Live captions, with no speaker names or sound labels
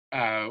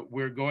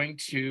we're going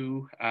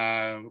to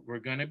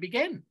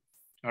begin.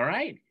 All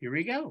right, here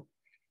we go.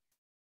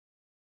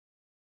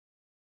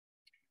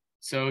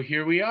 So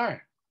here we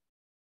are.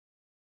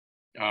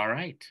 All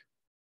right.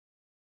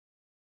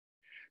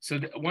 So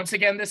once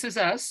again, this is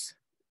us.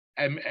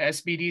 I'm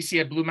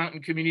SBDC at Blue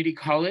Mountain Community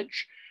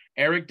College.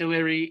 Eric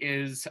Deleri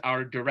is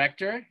our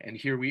director, and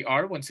here we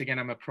are. Once again,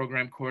 I'm a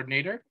program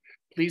coordinator.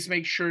 Please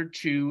make sure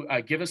to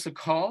give us a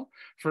call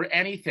for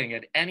anything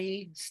at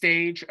any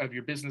stage of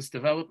your business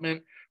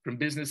development, from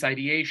business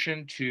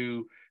ideation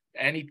to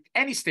any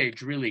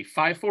stage, really.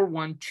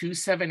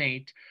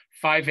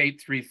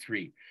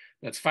 541-278-5833.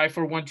 That's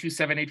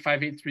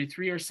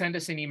 541-278-5833, or send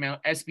us an email,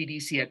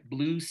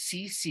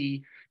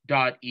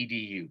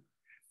 sbdc@bluecc.edu.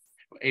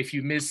 If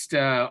you missed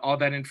all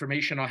that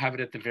information, I'll have it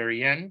at the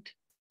very end.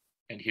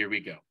 And here we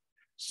go.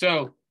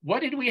 So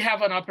what did we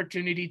have an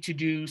opportunity to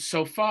do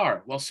so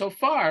far? Well, so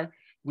far,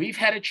 we've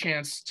had a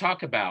chance to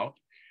talk about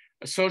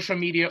a social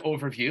media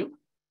overview.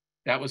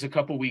 That was a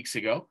couple weeks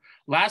ago.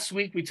 Last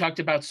week, we talked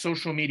about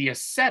social media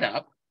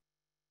setup.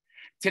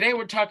 Today,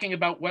 we're talking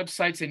about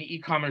websites and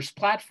e-commerce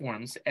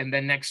platforms. And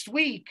then next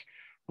week,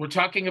 we're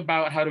talking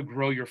about how to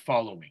grow your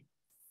following.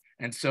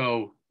 And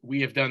so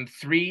we have done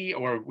 2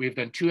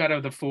 out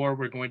of the 4.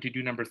 We're going to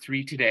do number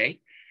 3 today.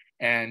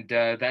 And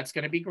that's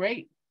going to be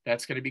great.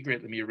 That's going to be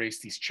great. Let me erase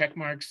these check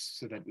marks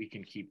so that we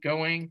can keep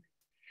going.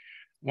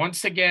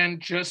 Once again,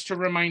 just to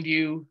remind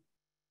you,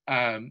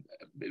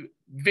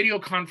 video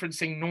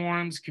conferencing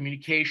norms,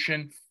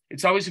 communication,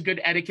 it's always a good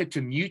etiquette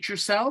to mute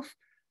yourself.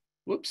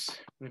 Whoops,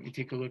 let me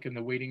take a look in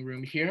the waiting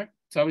room here.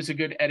 It's always a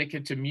good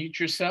etiquette to mute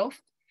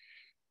yourself.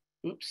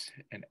 Oops,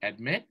 and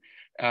admit.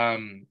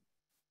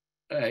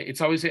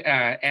 It's always,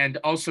 and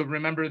also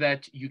remember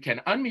that you can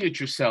unmute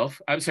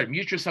yourself. I'm sorry,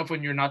 mute yourself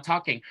when you're not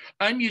talking.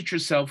 Unmute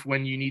yourself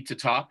when you need to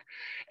talk.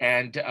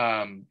 And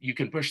you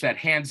can push that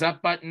hands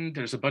up button.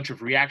 There's a bunch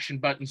of reaction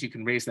buttons. You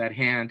can raise that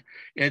hand.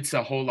 It's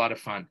a whole lot of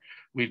fun.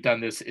 We've done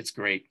this. It's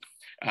great.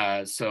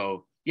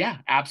 So yeah,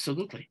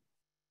 absolutely.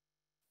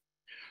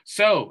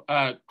 So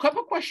a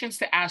couple questions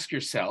to ask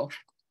yourself.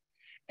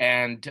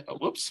 And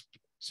whoops,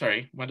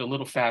 sorry, went a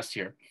little fast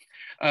here.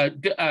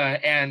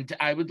 And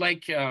I would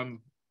like,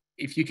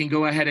 if you can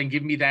go ahead and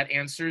give me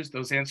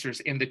those answers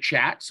in the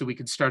chat so we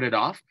can start it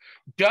off.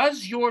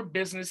 Does your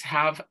business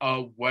have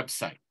a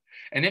website?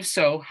 And if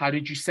so, how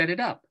did you set it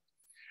up?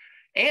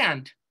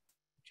 And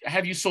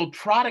have you sold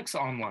products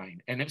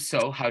online? And if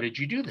so, how did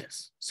you do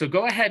this? So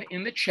go ahead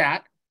in the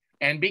chat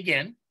and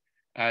begin.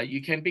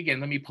 You can begin.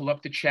 Let me pull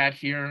up the chat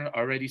here.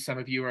 Already some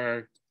of you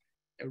are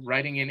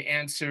writing in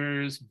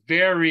answers.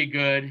 Very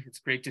good. It's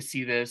great to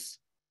see this.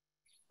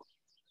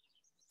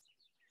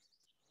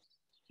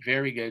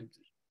 Very good.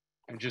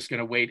 I'm just going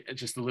to wait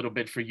just a little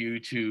bit for you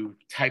to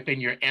type in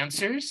your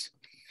answers.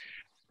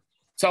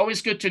 It's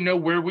always good to know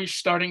where we're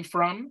starting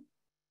from.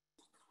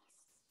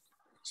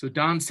 So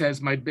Don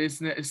says, my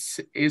business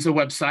is a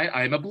website.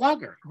 I'm a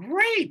blogger.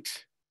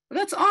 Great. Well,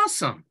 that's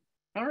awesome.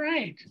 All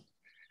right.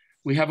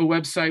 We have a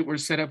website. We're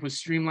set up with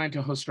Streamline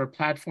to host our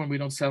platform. We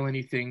don't sell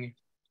anything.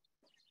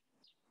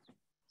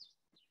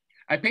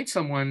 I paid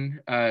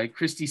someone,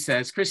 Christy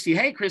says, Christy,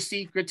 hey,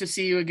 Christy, good to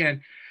see you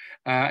again.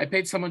 I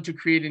paid someone to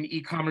create an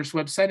e-commerce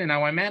website and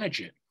now I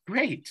manage it.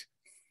 Great.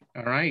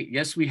 All right.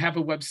 Yes, we have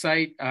a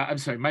website. I'm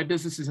sorry, my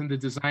business is in the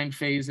design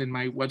phase and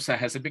my website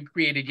hasn't been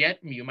created yet.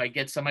 You might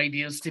get some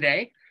ideas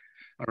today.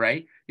 All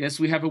right. Yes,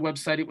 we have a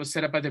website. It was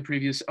set up by the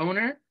previous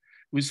owner.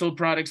 We sold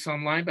products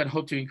online, but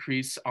hope to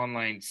increase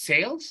online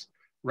sales,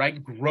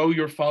 right? Grow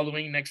your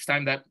following next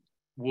time. That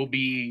will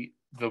be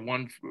the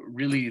one,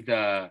 really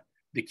the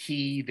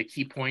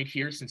key point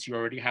here, since you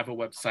already have a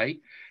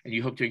website and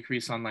you hope to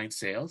increase online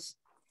sales.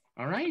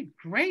 All right,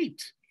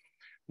 great.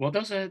 Well,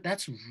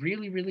 that's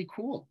really, really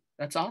cool.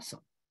 That's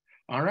awesome.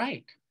 All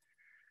right.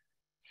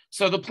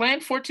 So the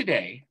plan for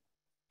today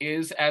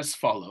is as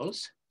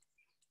follows.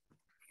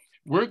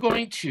 We're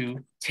going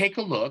to take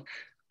a look.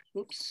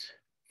 Oops.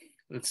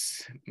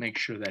 Let's make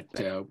sure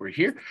that we're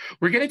here.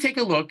 We're going to take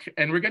a look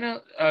and we're going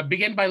to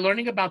begin by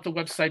learning about the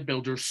website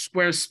builder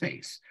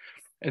Squarespace.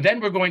 And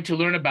then we're going to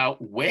learn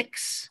about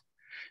Wix.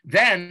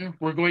 Then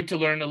we're going to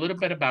learn a little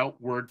bit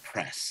about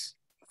WordPress.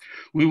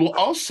 We will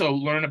also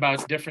learn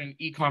about different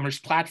e-commerce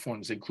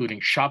platforms, including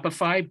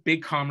Shopify,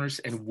 BigCommerce,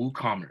 and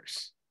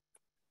WooCommerce.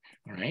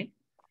 All right.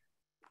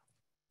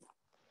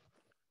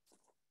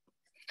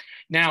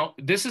 Now,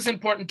 this is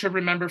important to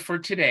remember for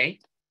today.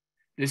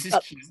 This is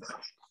key.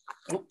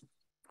 Oh,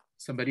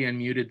 somebody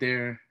unmuted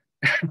there.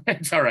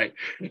 It's all right.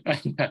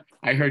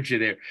 I heard you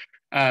there.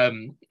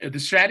 The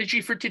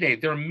strategy for today,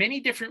 there are many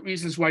different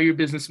reasons why your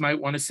business might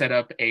want to set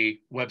up a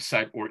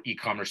website or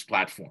e-commerce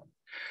platform.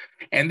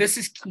 And this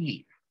is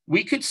key.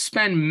 We could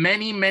spend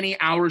many, many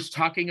hours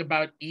talking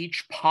about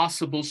each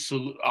possible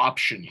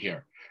option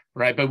here,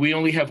 right? But we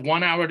only have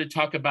 1 hour to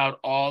talk about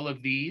all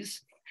of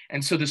these.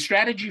 And so the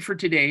strategy for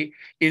today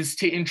is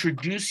to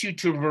introduce you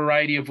to a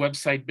variety of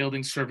website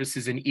building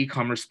services and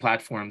e-commerce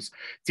platforms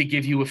to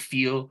give you a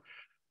feel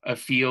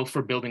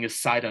for building a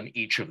site on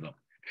each of them.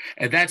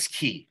 And that's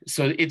key.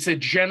 So it's a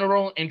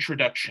general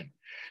introduction.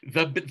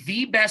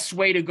 The best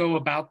way to go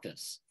about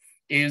this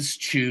is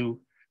to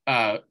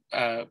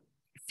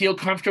feel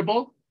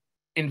comfortable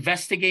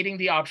investigating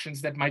the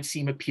options that might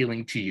seem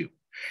appealing to you.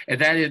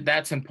 And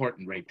that's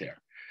important right there.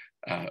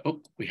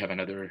 Oh, we have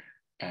another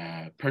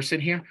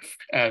person here.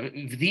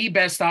 The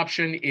best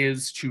option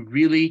is to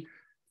really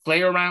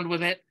play around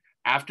with it.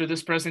 After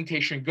this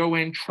presentation, go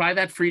in, try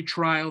that free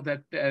trial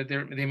that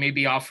they may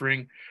be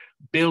offering,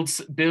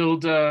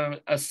 build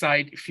a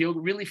site,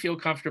 really feel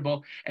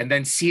comfortable, and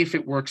then see if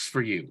it works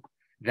for you.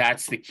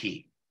 That's the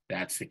key.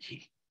 That's the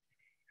key.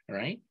 All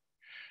right.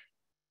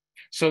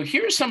 So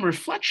here are some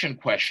reflection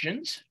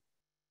questions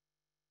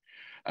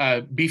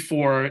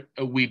before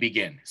we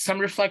begin. Some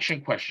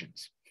reflection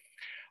questions.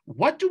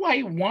 What do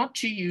I want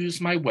to use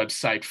my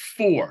website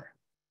for?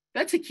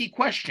 That's a key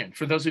question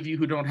for those of you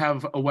who don't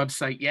have a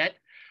website yet.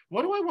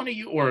 What do I want to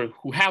use, or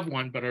who have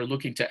one but are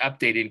looking to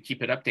update it and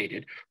keep it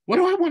updated? What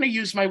do I want to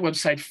use my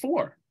website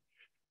for?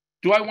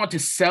 Do I want to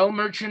sell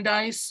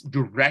merchandise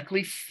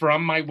directly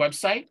from my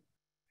website?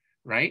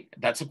 Right?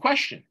 That's a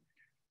question.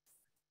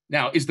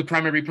 Now, is the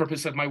primary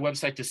purpose of my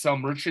website to sell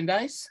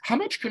merchandise? How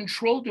much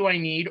control do I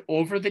need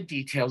over the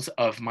details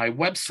of my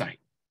website?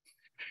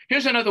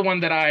 Here's another one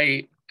that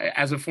I,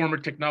 as a former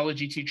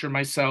technology teacher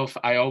myself,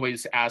 I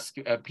always ask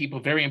people,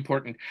 very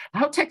important,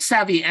 how tech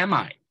savvy am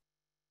I?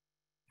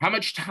 How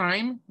much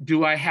time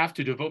do I have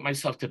to devote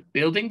myself to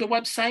building the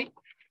website?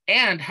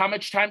 And how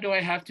much time do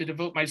I have to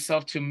devote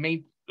myself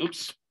to the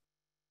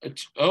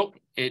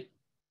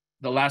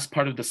last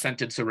part of the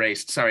sentence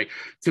erased, sorry,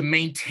 to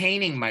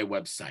maintaining my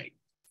website?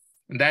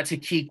 And that's a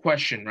key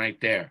question right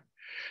there.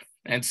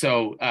 And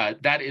so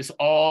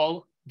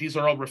these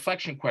are all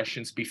reflection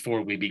questions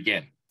before we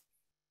begin,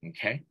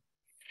 okay?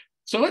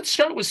 So let's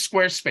start with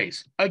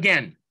Squarespace.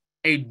 Again,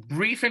 a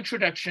brief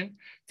introduction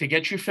to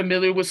get you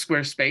familiar with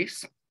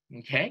Squarespace,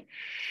 okay?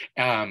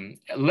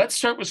 Let's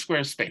start with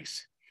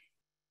Squarespace,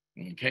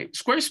 okay?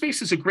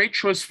 Squarespace is a great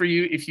choice for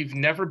you if you've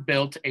never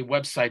built a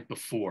website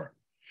before.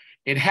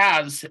 It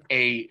has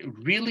a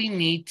really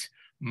neat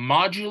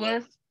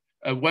modular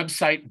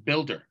website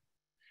builder.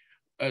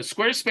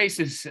 Squarespace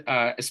is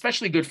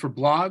especially good for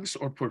blogs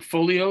or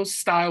portfolios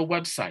style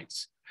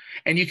websites.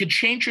 And you can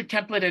change your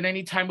template at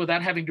any time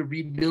without having to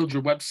rebuild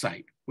your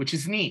website, which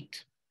is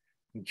neat,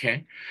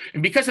 okay?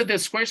 And because of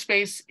this,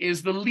 Squarespace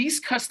is the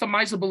least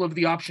customizable of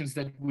the options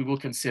that we will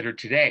consider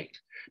today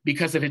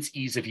because of its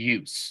ease of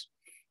use,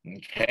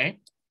 okay?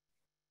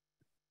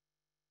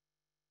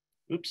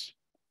 Oops.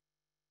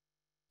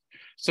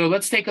 So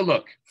let's take a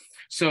look.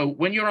 So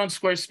when you're on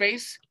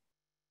Squarespace,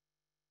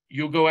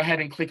 you'll go ahead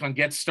and click on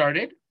Get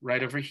Started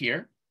right over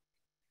here.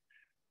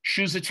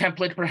 Choose a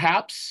template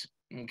perhaps,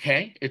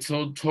 okay? It's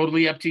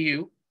totally up to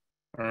you,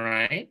 all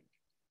right?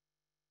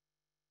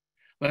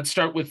 Let's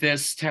start with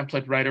this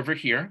template right over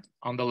here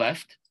on the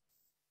left.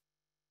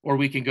 Or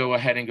we can go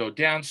ahead and go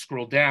down,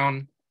 scroll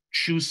down,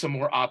 choose some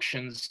more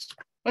options.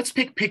 Let's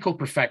pick Pickle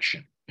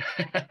Perfection.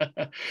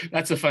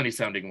 That's a funny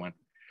sounding one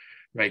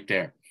right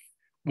there.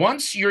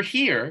 Once you're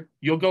here,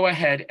 you'll go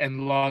ahead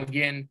and log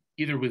in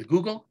either with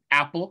Google,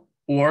 Apple,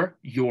 or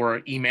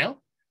your email,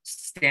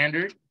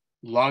 standard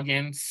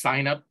login,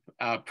 sign up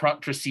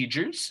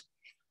procedures,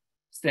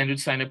 standard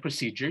sign up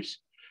procedures.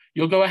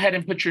 You'll go ahead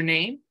and put your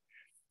name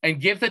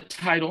and give the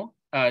title,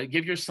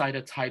 give your site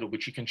a title,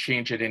 which you can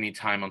change at any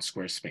time on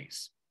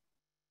Squarespace,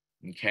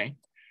 okay,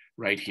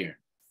 right here.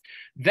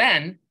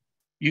 Then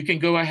you can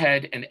go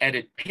ahead and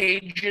edit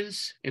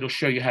pages. It'll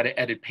show you how to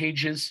edit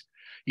pages.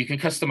 You can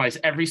customize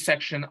every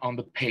section on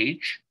the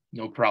page,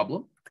 no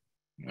problem,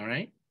 all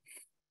right?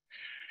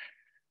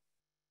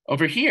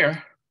 Over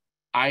here,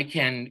 I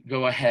can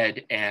go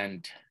ahead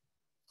and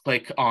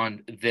click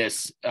on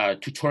this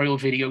tutorial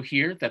video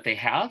here that they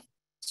have.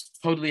 It's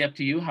totally up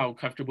to you how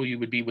comfortable you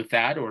would be with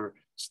that or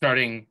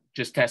starting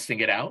just testing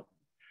it out.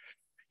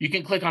 You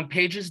can click on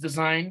Pages,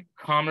 Design,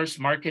 Commerce,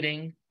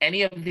 Marketing,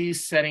 any of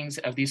these settings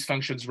of these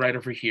functions right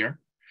over here.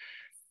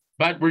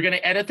 But we're going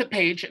to edit the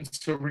page, and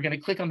so we're going to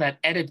click on that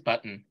Edit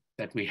button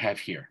that we have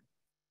here.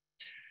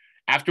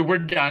 After we're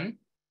done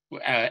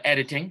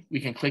editing, we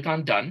can click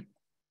on Done.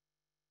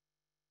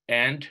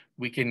 And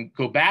we can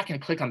go back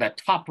and click on that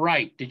top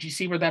right. Did you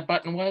see where that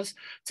button was?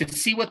 To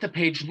see what the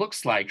page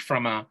looks like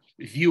from a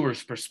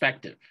viewer's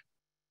perspective.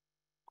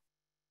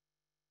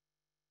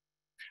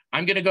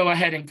 I'm going to go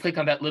ahead and click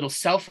on that little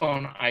cell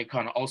phone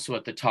icon also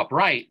at the top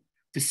right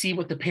to see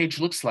what the page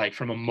looks like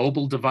from a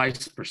mobile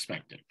device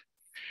perspective,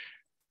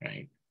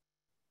 right?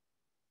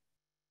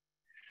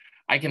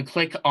 I can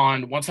click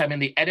on, once I'm in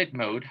the edit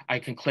mode, I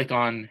can click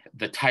on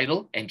the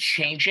title and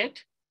change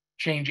it,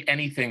 change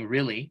anything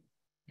really,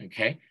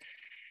 okay?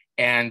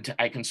 And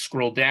I can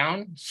scroll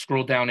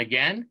down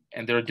again,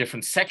 and there are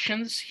different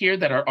sections here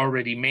that are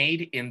already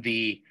made in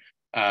the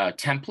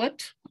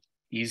template.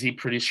 Easy,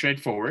 pretty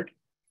straightforward.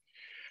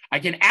 I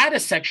can add a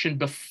section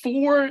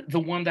before the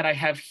one that I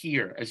have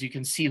here. As you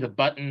can see, the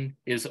button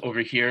is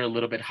over here, a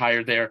little bit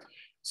higher there.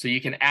 So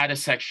you can add a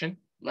section.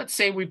 Let's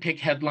say we pick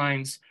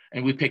headlines,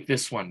 and we pick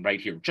this one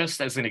right here,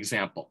 just as an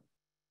example.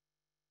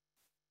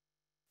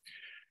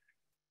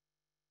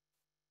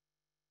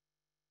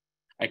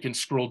 I can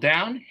scroll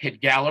down,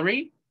 hit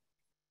gallery,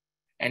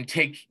 and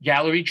take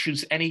gallery,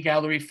 choose any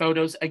gallery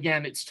photos.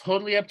 Again, it's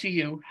totally up to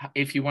you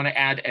if you want to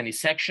add any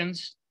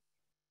sections.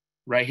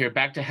 Right here,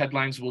 back to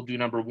headlines, we'll do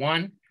number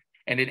 1.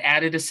 And it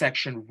added a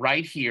section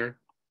right here,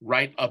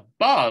 right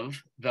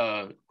above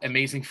the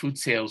amazing food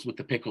sales with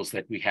the pickles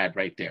that we had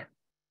right there.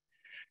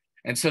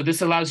 And so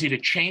this allows you to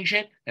change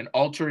it and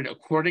alter it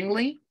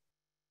accordingly,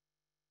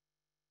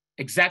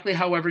 exactly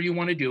however you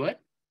want to do it.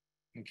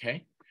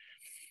 Okay.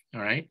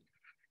 All right.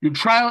 Your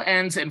trial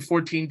ends in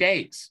 14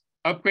 days.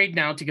 Upgrade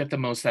now to get the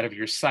most out of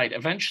your site.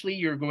 Eventually,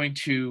 you're going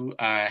to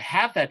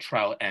have that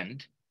trial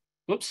end.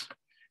 Whoops.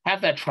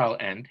 Have that trial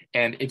end,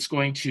 and it's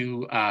going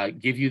to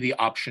give you the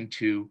option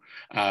to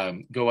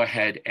go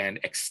ahead and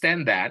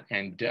extend that,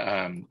 and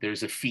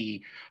there's a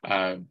fee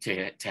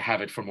to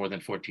have it for more than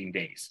 14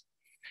 days.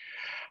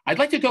 I'd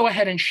like to go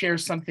ahead and share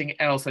something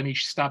else. Let me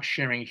stop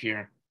sharing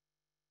here.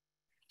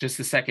 Just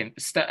a second.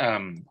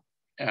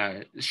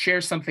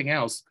 Share something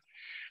else.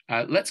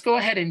 Let's go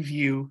ahead and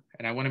view,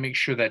 and I want to make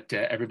sure that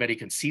everybody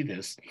can see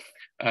this.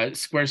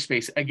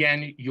 Squarespace,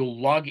 again,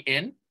 you'll log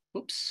in.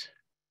 Oops.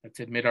 Let's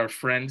admit our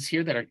friends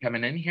here that are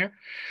coming in here.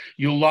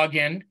 You'll log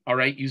in, all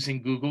right,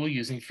 using Google,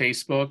 using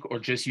Facebook, or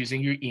just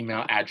using your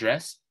email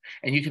address.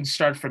 And you can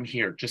start from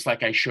here, just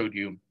like I showed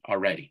you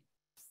already.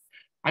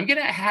 I'm going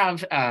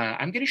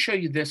to show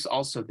you this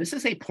also. This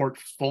is a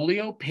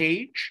portfolio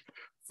page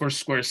for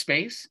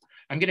Squarespace.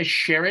 I'm going to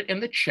share it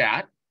in the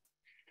chat,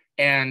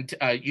 and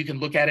you can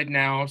look at it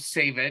now,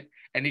 save it,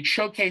 and it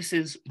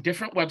showcases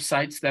different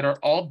websites that are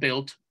all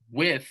built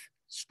with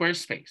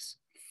Squarespace.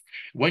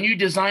 When you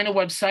design a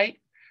website,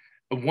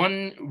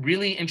 one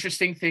really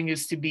interesting thing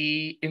is to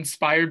be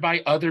inspired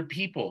by other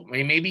people.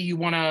 Maybe you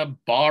want to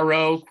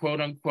borrow,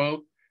 quote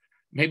unquote,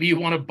 maybe you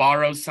want to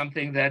borrow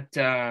something that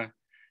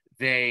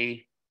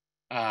they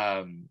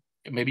have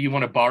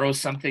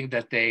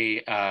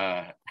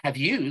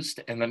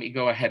used. And let me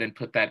go ahead and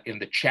put that in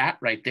the chat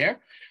right there.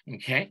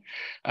 Okay,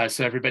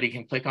 so everybody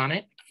can click on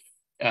it.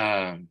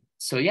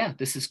 So yeah,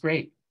 this is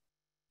great.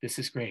 This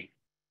is great.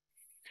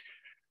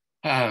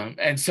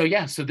 And so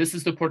yeah, so this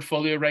is the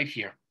portfolio right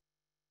here.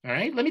 All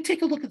right, let me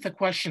take a look at the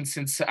questions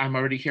since I'm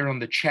already here on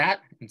the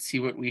chat and see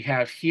what we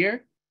have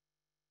here.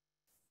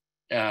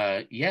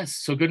 Yes,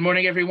 so good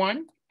morning,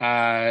 everyone.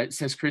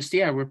 Says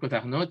Christy, I work with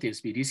Arnaud at the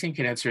SBDC and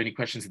can answer any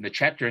questions in the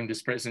chat during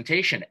this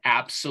presentation.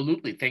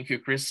 Absolutely, thank you,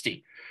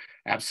 Christy.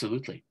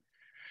 Absolutely.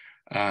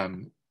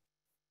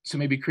 So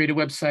maybe create a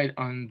website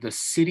on the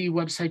city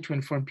website to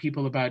inform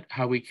people about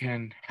how we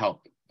can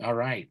help. All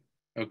right,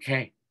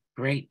 okay,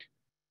 great,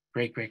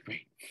 great, great,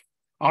 great.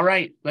 All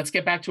right, let's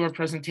get back to our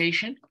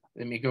presentation.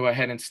 Let me go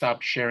ahead and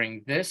stop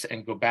sharing this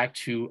and go back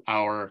to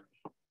our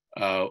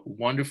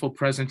wonderful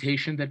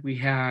presentation that we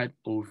had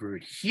over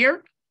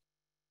here,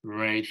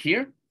 right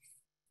here.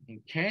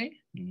 Okay,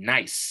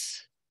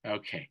 nice.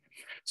 Okay,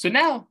 so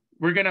now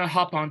we're gonna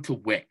hop on to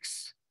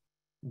Wix.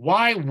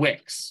 Why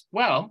Wix?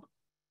 Well,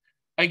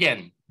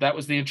 again, that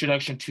was the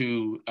introduction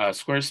to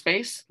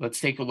Squarespace. Let's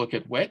take a look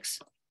at Wix.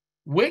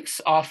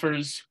 Wix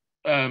offers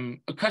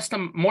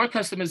more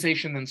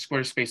customization than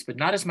Squarespace, but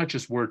not as much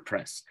as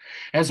WordPress.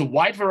 It has a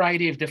wide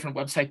variety of different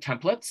website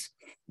templates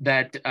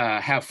that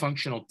have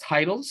functional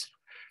titles.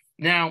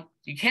 Now,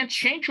 you can't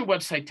change your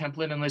website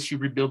template unless you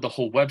rebuild the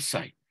whole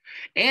website.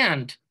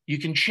 And you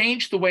can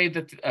change the way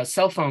that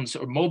cell phones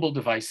or mobile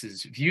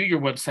devices view your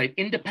website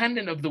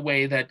independent of the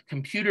way that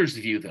computers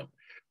view them,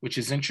 which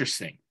is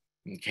interesting,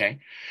 okay?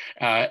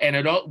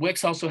 And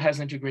Wix also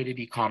has integrated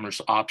e-commerce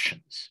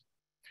options.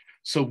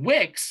 So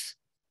Wix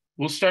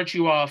will start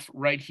you off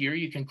right here.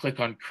 You can click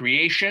on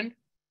Creation,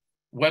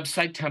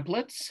 Website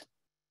Templates,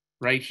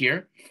 right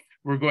here.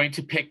 We're going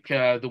to pick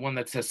the one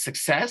that says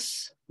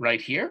Success,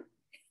 right here,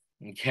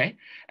 okay?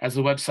 As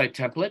a website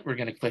template, we're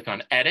gonna click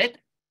on Edit.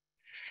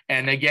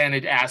 And again,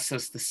 it asks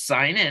us to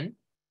sign in,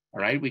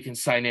 all right? We can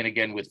sign in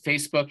again with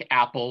Facebook,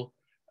 Apple,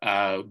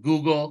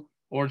 Google,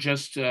 or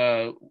just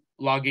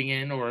logging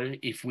in, or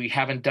if we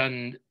haven't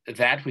done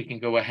that, we can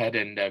go ahead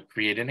and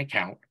create an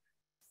account.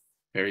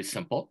 Very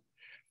simple.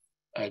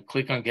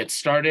 Click on Get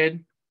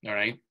Started, all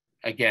right?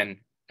 Again,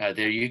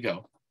 there you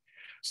go.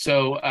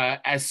 So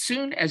as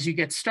soon as you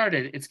get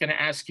started, it's gonna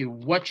ask you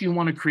what you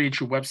wanna create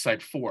your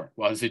website for.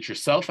 Well, is it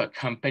yourself, a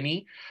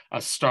company,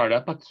 a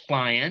startup, a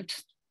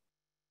client,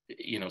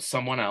 you know,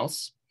 someone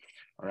else?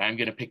 Or I'm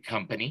gonna pick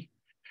company.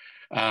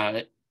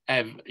 Have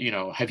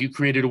you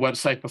created a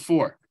website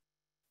before?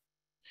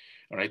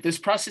 All right, this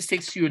process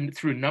takes you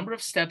through a number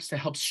of steps to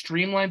help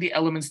streamline the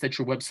elements that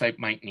your website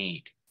might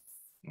need,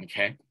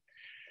 okay?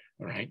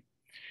 All right.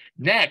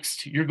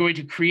 Next, you're going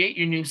to create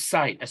your new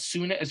site. As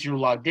soon as you're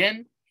logged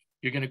in,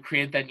 you're going to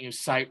create that new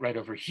site right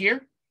over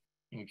here,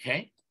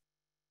 okay?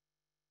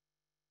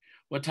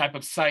 What type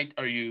of site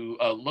are you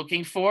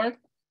looking for?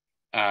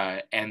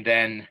 And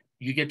then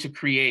you get to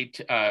create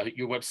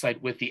your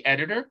website with the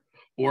editor,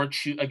 or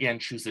again,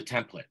 choose a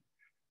template.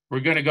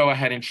 We're going to go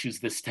ahead and choose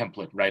this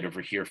template right over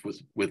here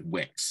with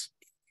Wix,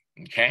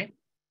 okay?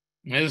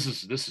 Now, this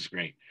is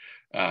great.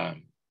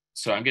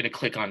 So I'm going to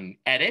click on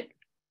Edit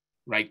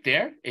right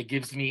there. It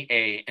gives me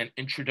an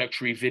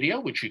introductory video,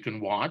 which you can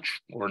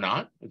watch or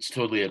not. It's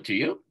totally up to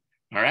you.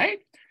 All right.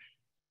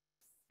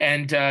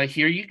 And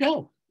here you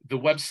go. The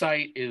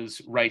website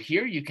is right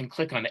here. You can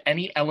click on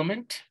any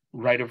element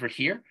right over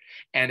here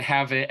and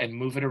have it and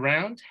move it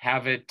around,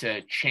 have it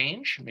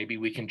change. Maybe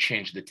we can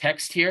change the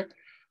text here.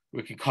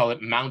 We can call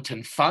it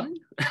Mountain Fun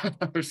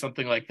or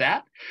something like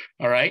that.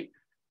 All right.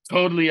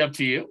 Totally up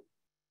to you.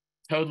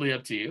 Totally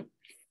up to you.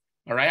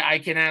 All right. I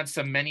can add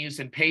some menus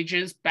and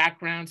pages,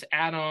 backgrounds,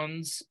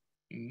 add-ons,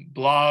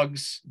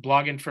 blogs,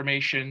 blog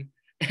information.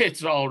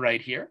 It's all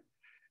right here.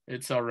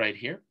 It's all right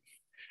here.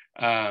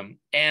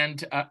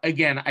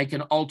 Again, I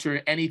can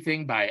alter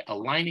anything by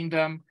aligning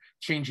them,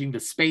 changing the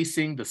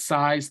spacing, the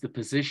size, the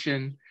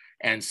position,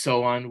 and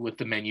so on with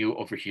the menu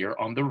over here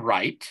on the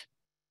right.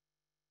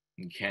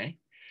 Okay.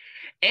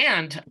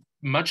 And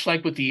much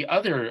like with the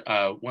other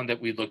one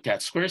that we looked at,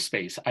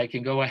 Squarespace, I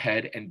can go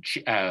ahead and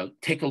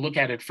take a look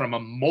at it from a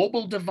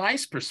mobile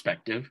device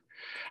perspective.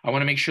 I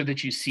want to make sure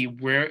that you see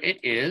where it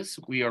is.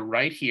 We are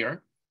right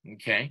here.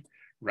 Okay.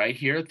 Right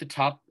here at the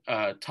top,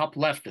 top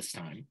left this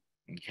time.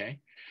 Okay.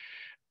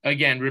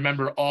 Again,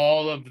 remember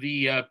all of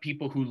the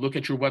people who look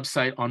at your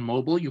website on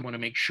mobile, you want to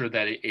make sure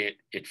that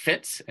it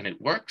fits and it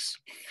works.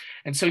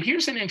 And so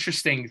here's an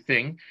interesting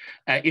thing.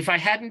 If I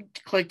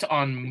hadn't clicked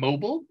on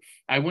mobile,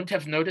 I wouldn't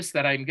have noticed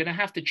that I'm going to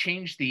have to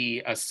change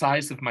the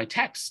size of my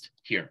text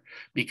here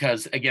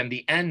because, again,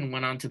 the N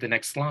went on to the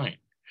next line.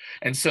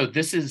 And so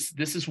this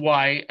is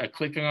why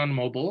clicking on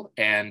mobile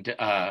and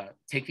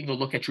taking a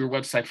look at your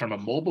website from a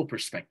mobile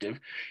perspective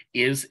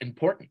is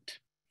important.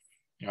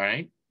 All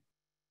right.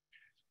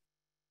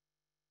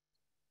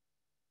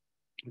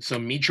 So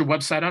meet your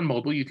website on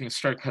mobile. You can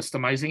start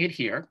customizing it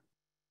here.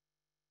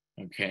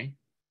 Okay.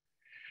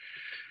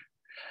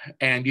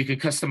 And you can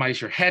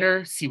customize your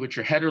header, see what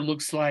your header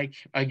looks like.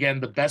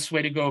 Again, the best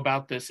way to go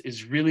about this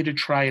is really to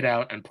try it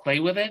out and play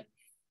with it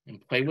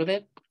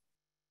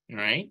All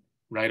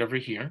right over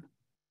here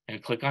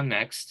and click on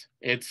next.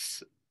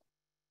 It's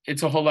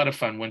a whole lot of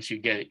fun once you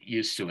get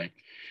used to it.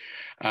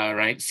 All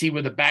right. See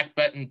where the back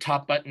button,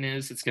 top button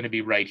is. It's going to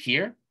be right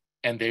here.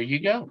 And there you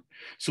go.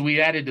 So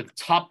we added the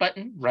top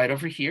button right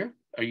over here.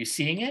 Are you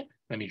seeing it?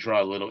 Let me draw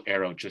a little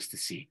arrow just to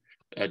see,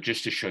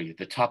 just to show you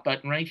the top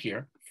button right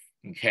here.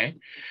 Okay.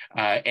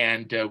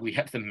 We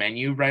have the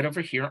menu right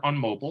over here on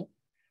mobile.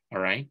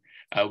 All right.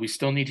 We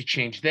still need to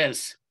change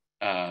this.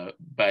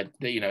 But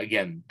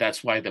again,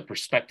 that's why the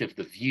perspective,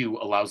 the view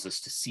allows us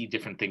to see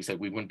different things that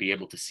we wouldn't be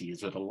able to see.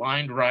 Is it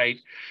aligned right?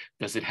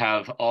 Does it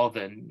have all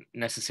the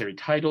necessary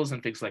titles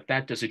and things like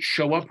that? Does it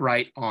show up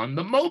right on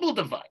the mobile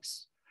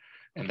device?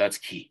 And that's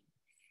key.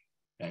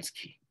 That's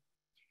key.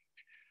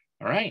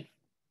 All right.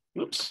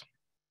 Oops.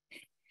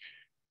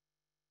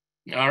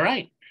 All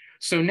right.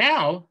 So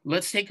now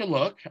let's take a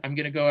look. I'm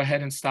going to go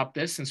ahead and stop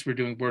this since we're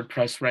doing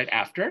WordPress right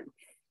after.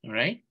 All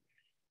right.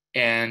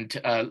 And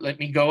let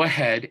me go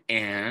ahead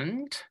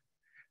and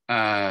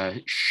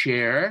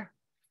share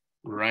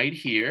right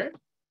here.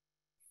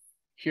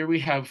 Here we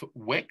have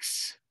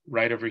Wix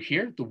right over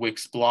here, the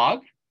Wix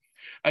blog.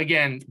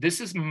 Again, this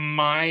is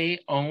my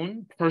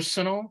own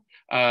personal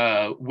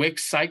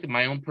Wix site,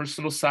 my own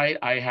personal site.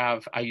 I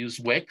use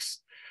Wix.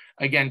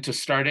 Again, to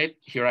start it,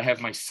 here I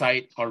have my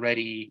site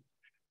already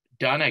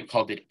done. I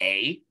called it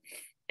A.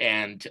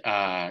 And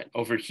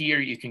over here,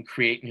 you can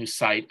create a new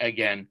site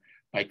again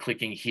by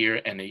clicking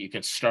here, and you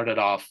can start it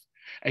off.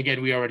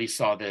 Again, we already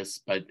saw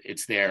this, but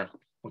it's there.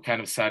 What kind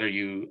of site are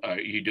you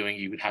doing?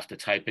 You would have to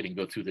type it and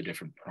go through the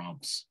different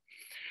prompts.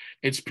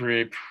 It's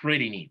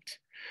pretty neat.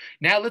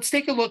 Now let's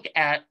take a look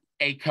at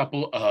a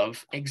couple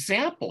of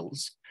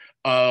examples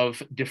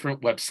of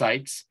different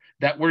websites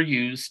that were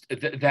used,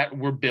 that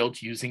were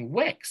built using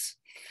Wix.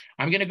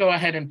 I'm going to go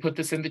ahead and put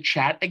this in the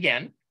chat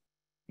again.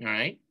 All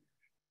right.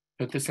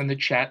 Put this in the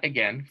chat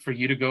again for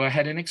you to go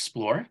ahead and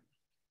explore.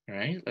 All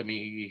right. Let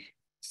me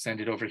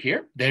send it over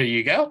here. There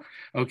you go.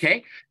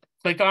 Okay.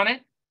 Click on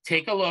it.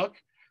 Take a look.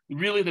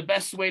 Really, the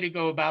best way to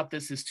go about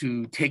this is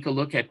to take a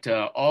look at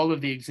all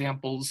of the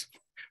examples.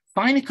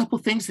 Find a couple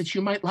things that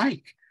you might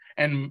like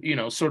and,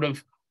 sort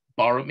of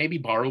maybe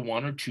borrow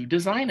one or two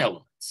design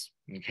elements.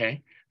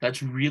 Okay.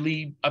 That's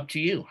really up to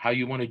you, how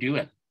you want to do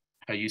it,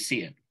 how you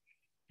see it.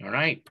 All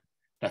right.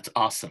 That's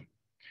awesome.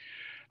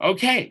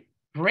 Okay.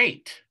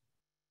 Great.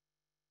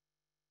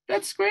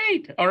 That's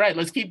great. All right.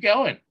 Let's keep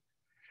going.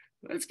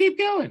 Let's keep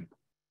going.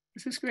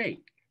 This is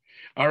great.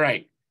 All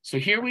right. So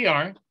here we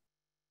are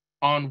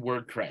on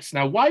WordPress.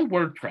 Now, why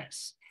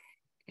WordPress?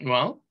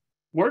 Well,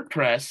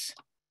 WordPress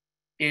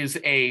is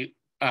the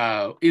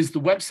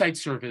website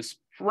service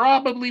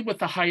probably with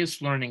the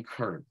highest learning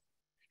curve.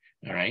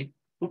 All right.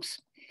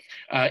 Oops.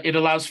 It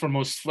allows for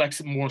most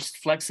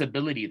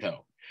flexibility,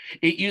 though.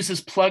 It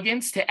uses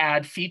plugins to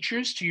add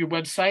features to your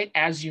website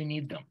as you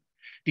need them.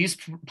 These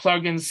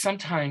plugins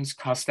sometimes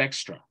cost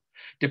extra.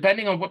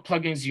 Depending on what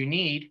plugins you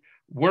need,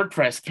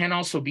 WordPress can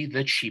also be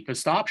the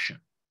cheapest option.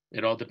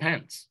 It all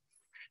depends.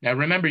 Now,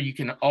 remember, you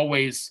can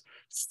always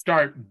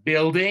start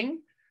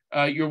building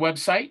your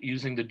website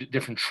using the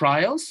different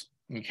trials.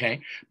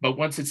 okay? But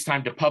once it's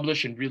time to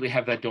publish and really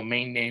have that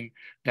domain name,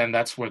 then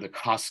that's where the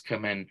costs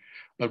come in.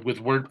 But with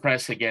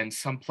WordPress, again,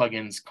 some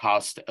plugins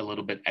cost a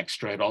little bit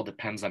extra. It all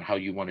depends on how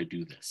you want to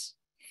do this.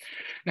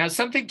 Now,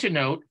 something to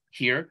note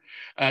here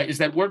is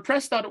that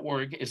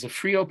WordPress.org is a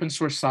free open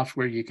source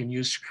software you can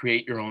use to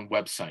create your own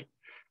website.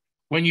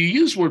 When you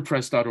use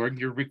WordPress.org,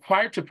 you're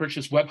required to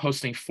purchase web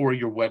hosting for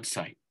your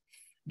website.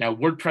 Now,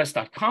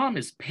 WordPress.com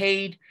is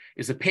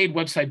a paid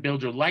website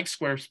builder like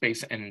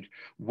Squarespace and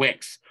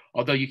Wix,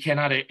 although you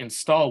cannot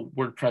install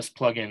WordPress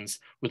plugins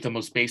with the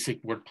most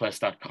basic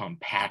WordPress.com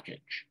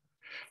package.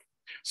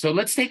 So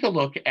let's take a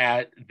look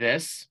at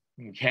this,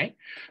 okay?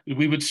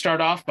 We would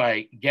start off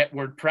by Get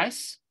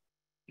WordPress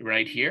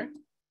right here.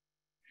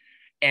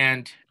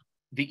 And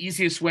the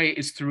easiest way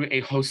is through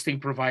a hosting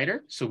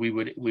provider. So we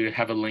would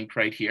have a link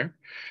right here.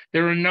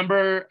 There are a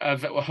number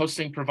of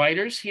hosting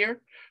providers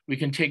here. We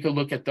can take a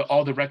look at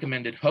all the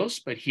recommended hosts,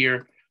 but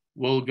here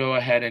we'll go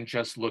ahead and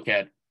just look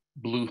at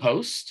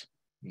Bluehost,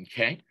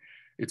 okay?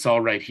 It's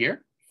all right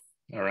here,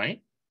 all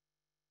right?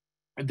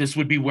 This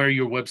would be where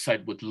your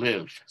website would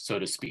live, so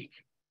to speak.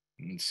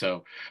 And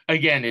so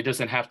again, it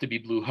doesn't have to be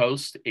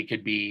Bluehost. It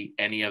could be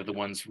any of the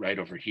ones right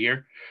over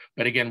here.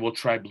 But again, we'll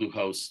try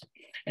Bluehost.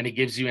 And it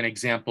gives you an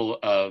example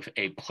of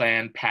a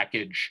plan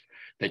package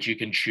that you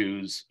can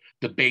choose,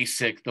 the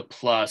basic, the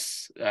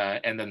plus,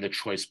 and then the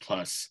choice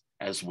plus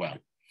as well.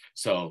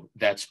 So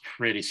that's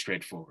pretty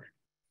straightforward.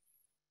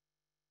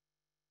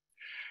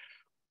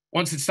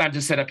 Once it's time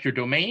to set up your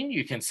domain,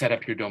 you can set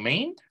up your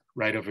domain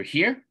right over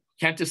here.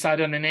 Can't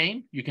decide on a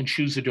name, you can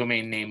choose a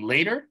domain name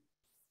later.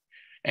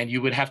 And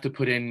you would have to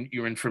put in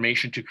your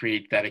information to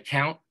create that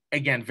account.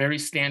 Again, very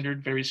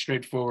standard, very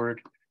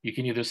straightforward. You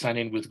can either sign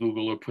in with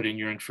Google or put in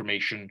your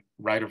information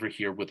right over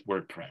here with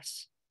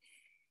WordPress.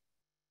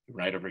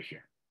 Right over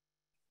here.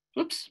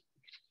 Oops.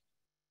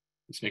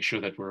 Let's make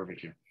sure that we're over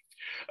here.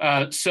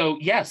 So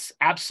yes,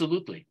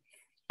 absolutely.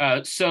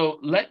 So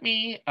let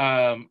me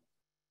go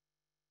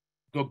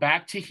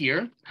back to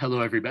here. Hello,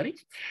 everybody.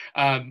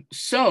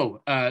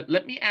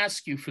 Let me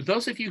ask you, for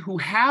those of you who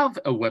have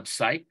a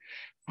website,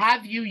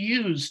 have you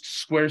used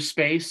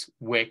Squarespace,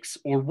 Wix,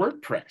 or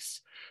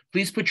WordPress?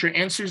 Please put your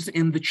answers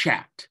in the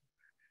chat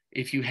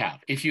if you have.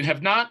 If you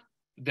have not,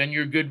 then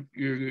you're good.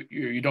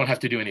 You don't have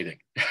to do anything.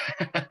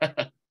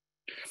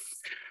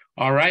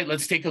 All right,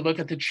 let's take a look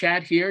at the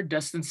chat here.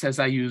 Dustin says,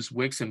 I use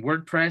Wix and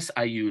WordPress.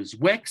 I use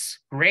Wix.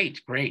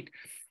 Great, great.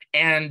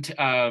 And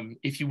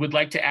if you would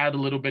like to add a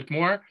little bit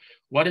more,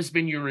 what has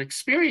been your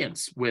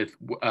experience with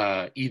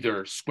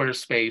either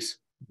Squarespace,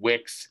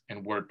 Wix,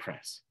 and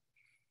WordPress?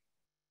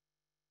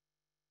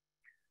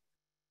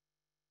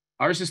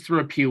 Ours is through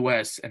a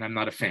POS, and I'm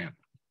not a fan.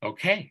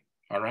 Okay,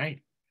 all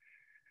right.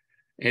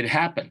 It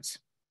happens.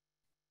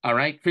 All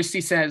right,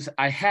 Christy says,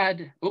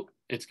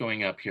 it's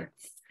going up here.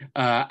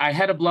 I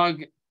had a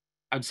blog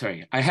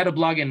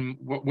in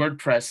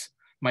WordPress.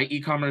 My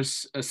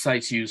e-commerce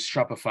sites use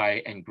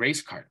Shopify and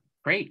Gracecart.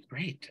 Great,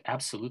 great,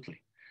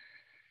 absolutely.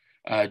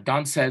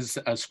 Don says,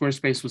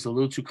 Squarespace was a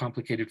little too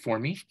complicated for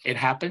me. It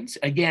happens.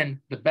 Again,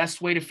 the best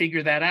way to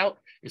figure that out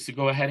is to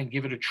go ahead and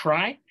give it a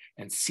try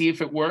and see if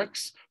it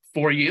works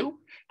for you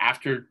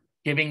after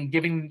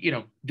doing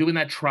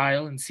that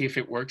trial and see if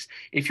it works.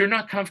 If you're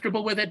not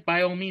comfortable with it,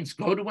 by all means,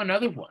 go to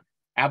another one.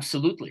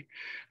 Absolutely.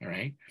 All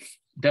right.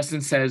 Dustin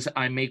says,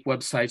 I make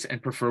websites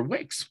and prefer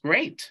Wix.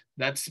 Great.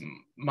 That's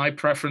my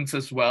preference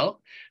as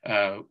well,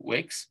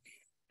 Wix.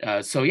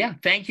 So yeah,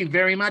 thank you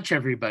very much,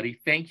 everybody.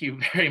 Thank you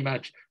very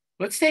much.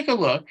 Let's take a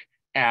look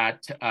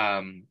at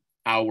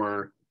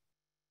our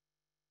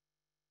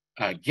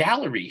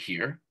gallery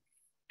here.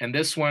 And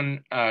this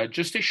one,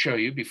 just to show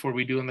you, before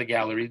we do in the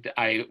gallery,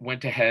 I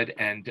went ahead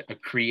and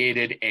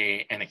created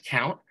an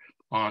account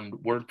on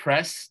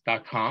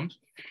WordPress.com.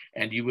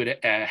 And you would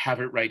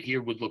have it right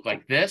here, would look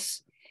like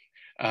this.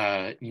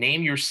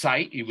 Name your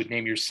site. You would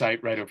name your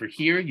site right over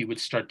here. You would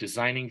start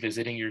designing,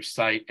 visiting your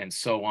site, and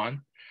so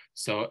on.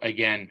 So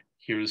again,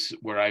 here's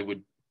where I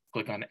would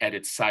click on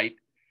Edit Site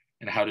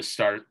and how to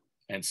start,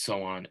 and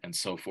so on and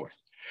so forth.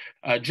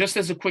 Just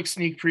as a quick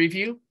sneak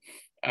preview,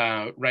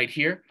 right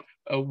here,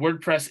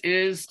 WordPress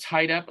is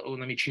tied up. Oh,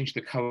 let me change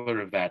the color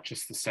of that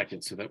just a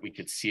second so that we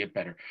could see it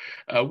better.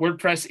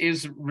 WordPress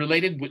is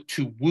related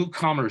to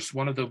WooCommerce,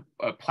 one of the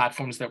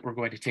platforms that we're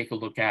going to take a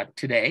look at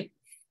today.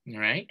 All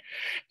right.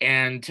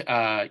 And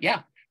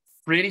yeah,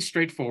 pretty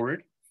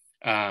straightforward.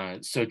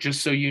 So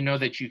just so you know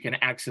that you can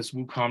access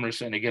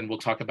WooCommerce, and again, we'll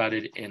talk about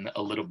it in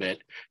a little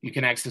bit. You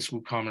can access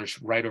WooCommerce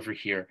right over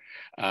here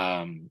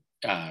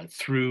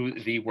through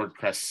the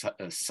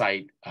WordPress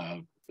site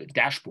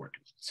dashboard.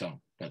 So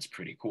that's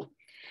pretty cool.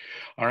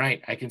 All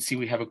right, I can see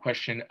we have a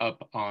question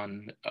up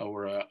on,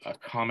 or a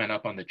comment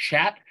up on the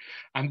chat.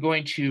 I'm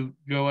going to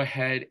go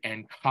ahead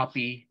and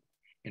copy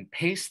and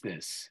paste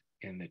this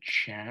in the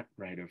chat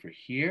right over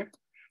here.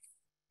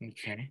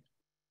 Okay.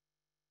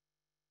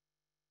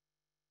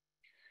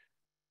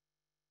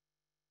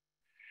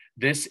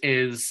 This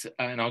is,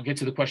 and I'll get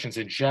to the questions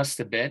in just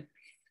a bit.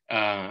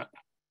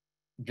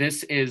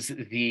 this is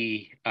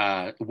the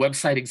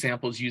website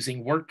examples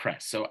using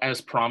WordPress. So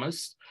as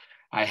promised,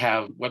 I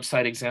have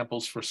website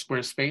examples for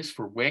Squarespace,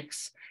 for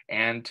Wix,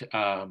 and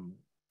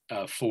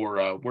for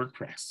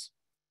WordPress.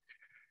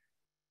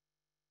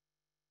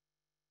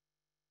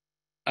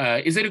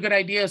 Is it a good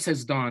idea,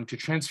 says Dawn, to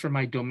transfer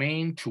my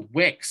domain to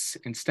Wix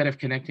instead of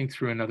connecting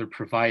through another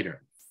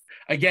provider?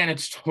 Again,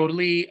 it's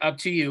totally up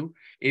to you.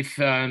 If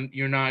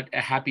you're not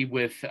happy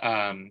with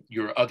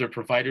your other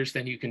providers,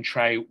 then you can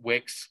try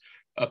Wix.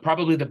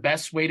 Probably the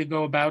best way to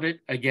go about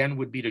it, again,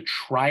 would be to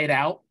try it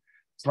out.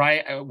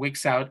 Try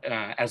Wix out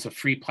as a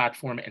free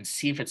platform and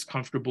see if it's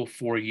comfortable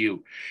for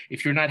you.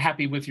 If you're not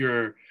happy with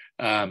your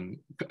current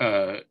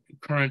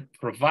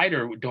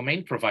provider,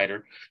 domain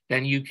provider,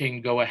 then you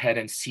can go ahead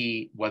and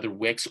see whether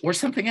Wix or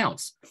something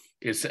else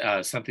is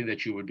something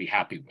that you would be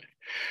happy with.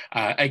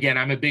 Again,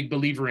 I'm a big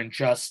believer in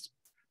just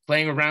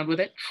playing around with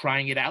it,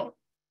 trying it out.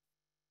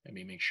 Let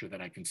me make sure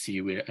that I can see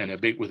you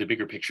with a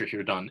bigger picture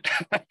here, Don.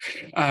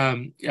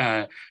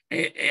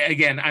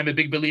 Again, I'm a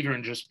big believer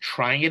in just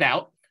trying it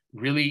out,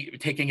 really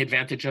taking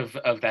advantage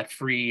of that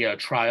free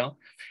trial.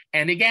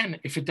 And again,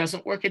 if it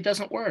doesn't work, it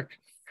doesn't work.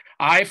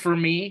 For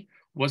me,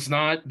 was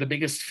not the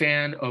biggest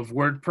fan of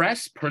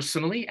WordPress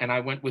personally, and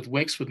I went with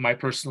Wix with my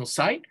personal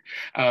site.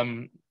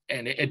 And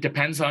it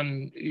depends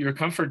on your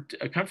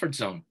comfort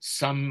zone.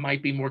 Some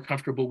might be more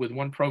comfortable with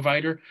one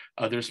provider,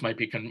 others might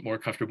be more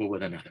comfortable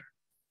with another.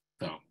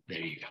 So there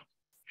you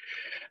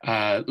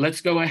go. Let's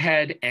go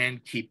ahead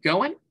and keep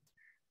going.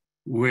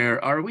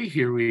 Where are we?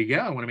 Here we go.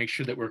 I want to make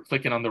sure that we're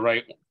clicking on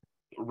the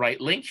right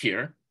link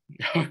here.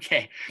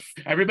 Okay,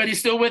 everybody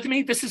still with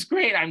me? This is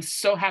great. I'm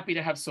so happy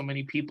to have so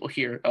many people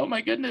here. Oh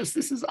my goodness,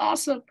 this is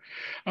awesome.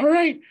 All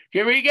right,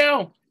 here we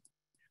go.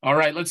 All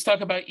right, let's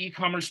talk about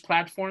e-commerce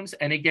platforms.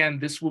 And again,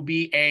 this will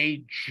be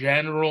a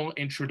general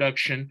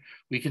introduction.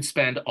 We could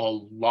spend a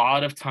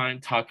lot of time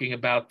talking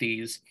about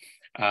these.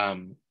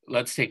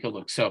 Let's take a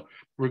look. So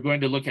we're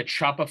going to look at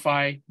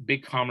Shopify,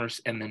 BigCommerce,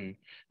 and then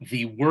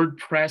the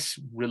WordPress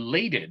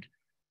related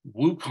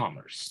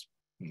WooCommerce,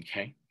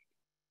 okay?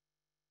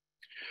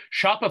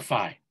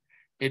 Shopify,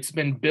 it's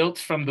been built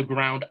from the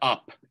ground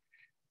up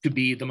to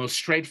be the most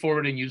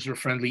straightforward and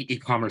user-friendly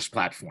e-commerce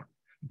platform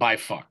by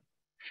far.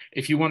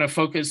 If you want to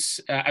focus,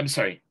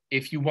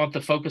 if you want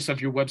the focus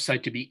of your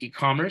website to be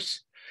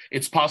e-commerce,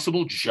 it's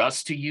possible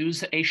just to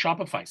use a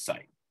Shopify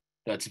site.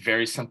 That's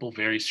very simple,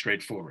 very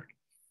straightforward.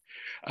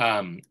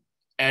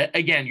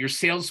 Again, your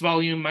sales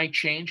volume might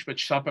change, but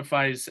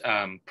Shopify's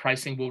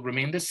pricing will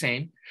remain the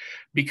same.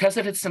 Because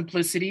of its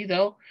simplicity,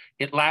 though,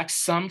 it lacks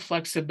some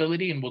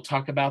flexibility, and we'll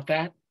talk about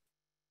that.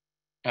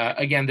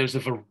 Again, there's a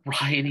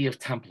variety of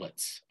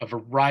templates, a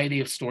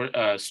variety of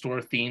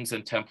store themes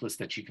and templates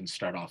that you can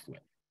start off with.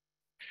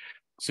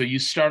 So you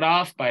start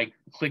off by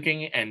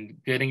clicking and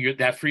getting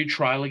that free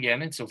trial.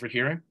 Again, it's over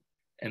here,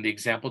 and the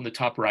example in the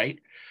top right,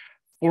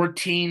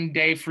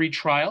 14-day free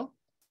trial.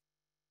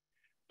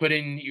 Put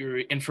in your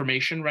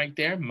information right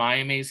there, My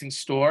Amazing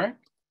Store.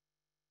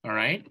 All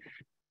right.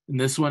 And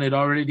this one, it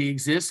already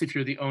exists. If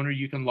you're the owner,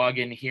 you can log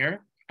in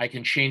here. I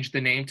can change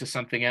the name to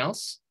something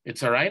else.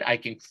 It's all right. I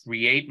can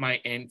create my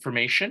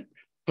information,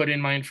 put in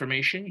my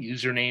information,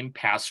 username,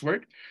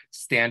 password,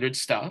 standard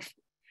stuff,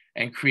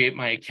 and create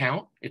my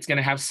account. It's going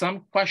to have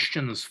some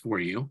questions for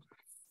you,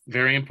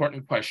 very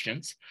important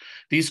questions.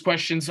 These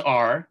questions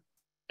are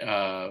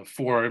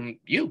for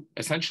you,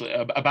 essentially,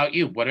 about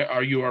you. What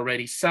are you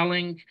already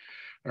selling?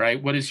 All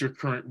right, what is your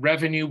current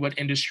revenue? What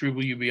industry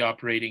will you be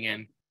operating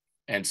in?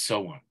 And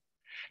so on.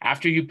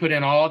 After you put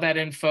in all that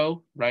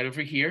info right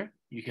over here,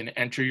 you can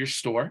enter your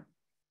store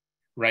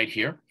right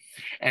here.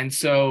 And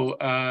so,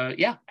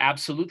 yeah,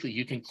 absolutely.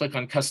 You can click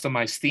on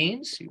customize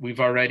themes. We've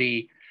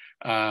already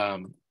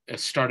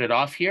started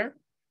off here.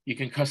 You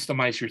can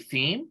customize your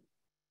theme,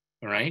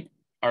 all right?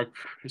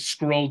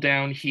 Scroll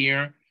down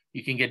here.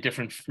 You can get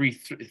different free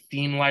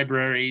theme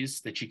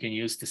libraries that you can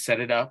use to set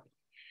it up.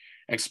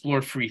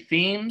 Explore free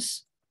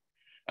themes.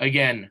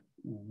 Again,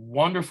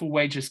 wonderful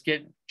way. Just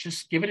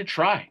give it a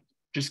try.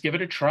 Just give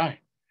it a try.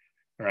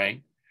 All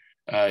right.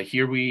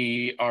 Here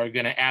we are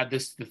going to add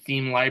this to the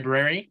theme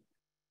library.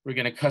 We're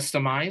going to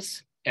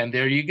customize, and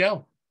there you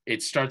go.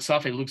 It starts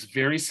off. It looks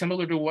very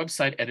similar to a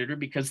website editor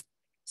because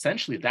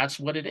essentially that's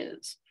what it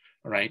is.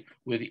 All right,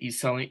 with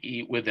e-commerce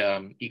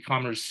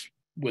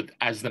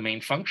as the main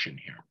function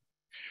here.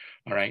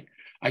 All right.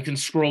 I can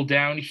scroll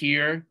down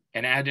here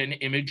and add an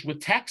image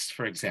with text,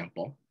 for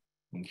example.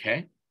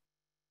 Okay.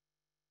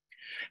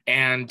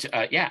 And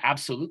yeah,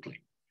 absolutely.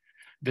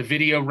 The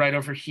video right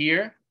over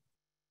here.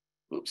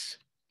 Oops.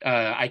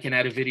 I can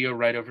add a video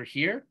right over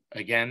here.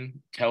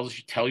 Again,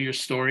 tell your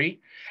story.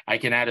 I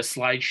can add a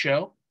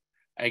slideshow.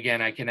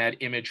 Again, I can add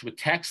image with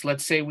text.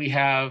 Let's say we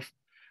have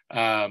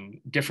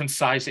different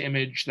size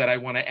image that I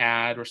want to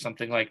add or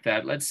something like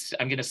that.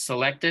 I'm going to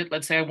select it.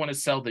 Let's say I want to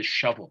sell this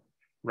shovel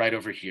right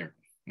over here.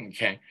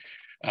 Okay.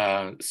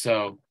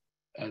 So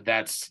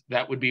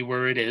that would be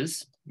where it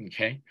is.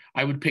 Okay.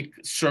 I would pick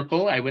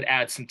circle. I would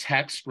add some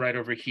text right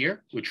over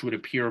here, which would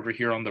appear over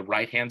here on the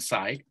right-hand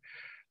side.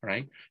 All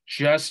right.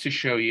 Just to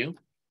show you.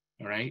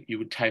 all right, you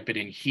would type it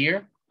in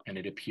here and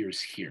it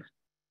appears here.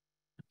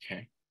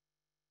 Okay,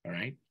 all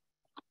right.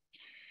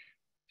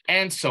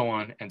 And so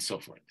on and so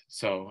forth.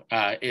 So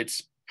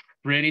it's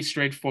pretty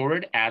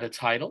straightforward. Add a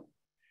title.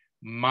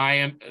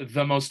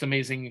 The most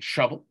amazing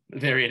shovel.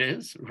 There it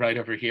is, right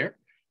over here.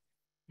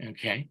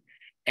 Okay.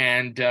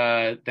 And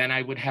then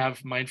I would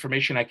have my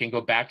information. I can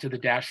go back to the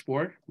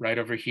dashboard right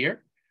over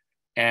here.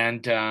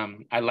 And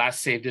I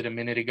last saved it a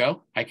minute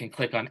ago. I can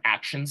click on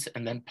actions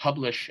and then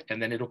publish,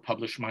 and then it'll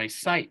publish my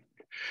site.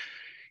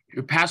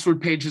 Your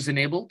password page is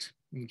enabled.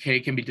 Okay,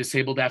 it can be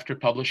disabled after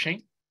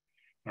publishing.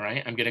 All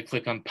right, I'm going to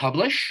click on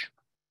publish,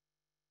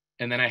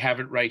 and then I have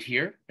it right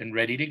here and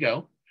ready to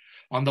go.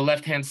 On the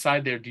left-hand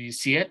side there, do you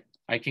see it?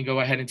 I can go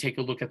ahead and take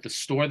a look at the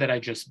store that I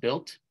just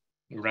built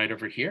right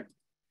over here.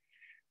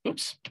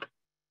 Oops,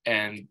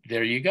 and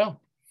there you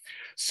go.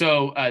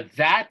 So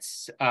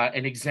that's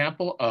an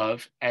example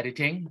of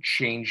editing,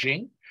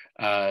 changing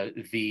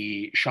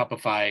the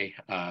Shopify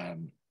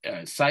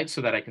site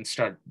so that I can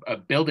start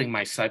building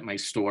my site, my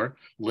store,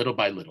 little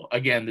by little.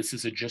 Again, this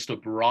is just a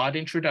broad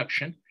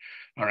introduction,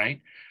 all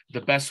right? The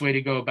best way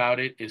to go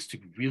about it is to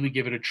really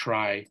give it a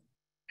try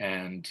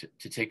and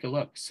to take a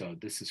look. So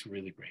this is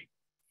really great,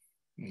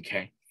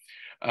 okay?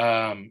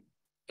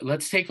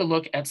 Let's take a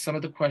look at some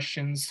of the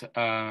questions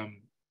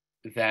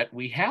that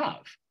we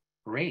have.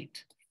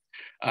 Great.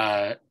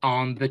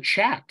 On the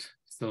chat.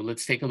 So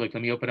let's take a look.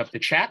 Let me open up the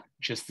chat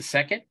just a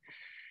second.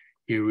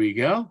 Here we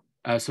go.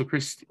 So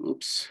Chris,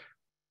 oops.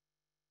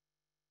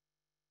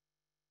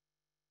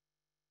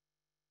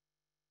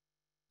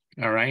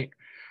 All right.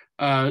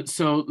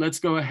 So let's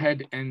go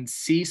ahead and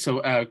see.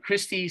 So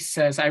Christy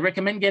says, I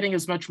recommend getting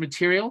as much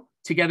material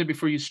together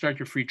before you start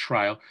your free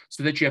trial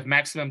so that you have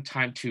maximum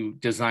time to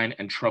design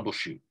and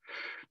troubleshoot.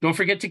 Don't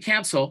forget to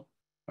cancel,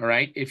 all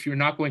right, if you're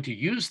not going to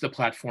use the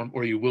platform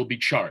or you will be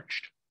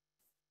charged.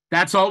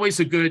 That's always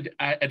a good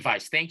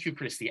advice. Thank you,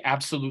 Christy.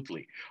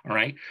 Absolutely. All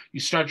right. You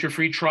start your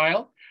free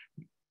trial,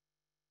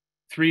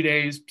 3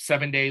 days,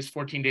 7 days,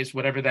 14 days,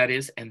 whatever that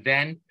is, and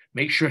then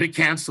make sure to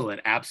cancel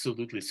it.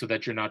 Absolutely. So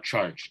that you're not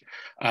charged.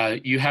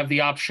 You have the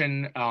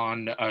option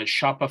on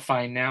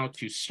Shopify now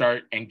to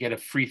start and get a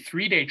free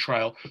 3-day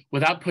trial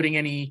without putting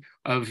any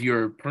of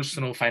your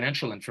personal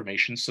financial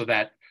information so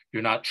that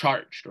you're not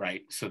charged,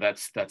 right? So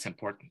that's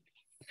important.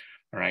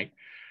 All right.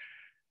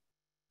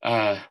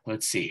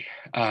 Let's see.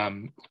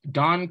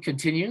 Don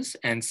continues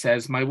and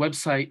says, my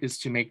website is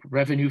to make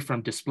revenue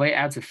from display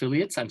ads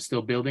affiliates. I'm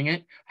still building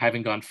it. I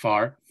haven't gone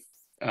far.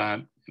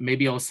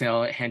 Maybe I'll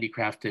sell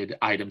handicrafted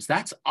items.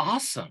 That's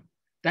awesome.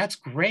 That's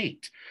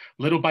great.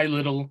 Little by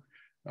little.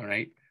 All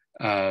right.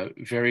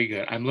 Very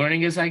good. I'm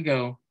learning as I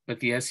go, but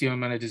the SEO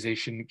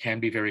monetization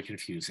can be very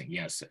confusing.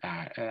 Yes,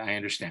 I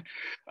understand.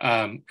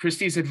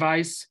 Christy's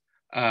advice,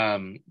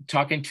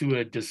 talking to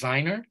a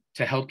designer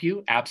to help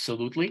you,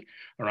 absolutely,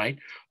 all right?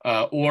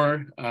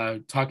 Or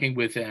talking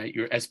with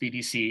your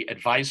SBDC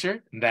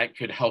advisor, that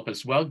could help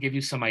as well, give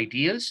you some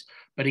ideas.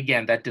 But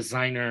again, that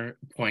designer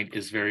point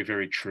is very,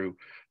 very true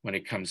when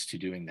it comes to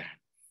doing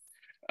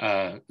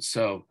that.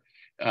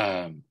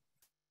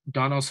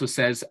 Don also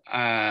says,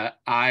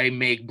 I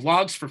make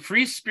blogs for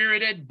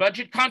free-spirited,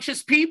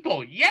 budget-conscious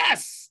people.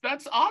 Yes,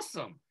 that's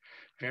awesome.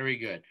 Very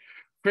good.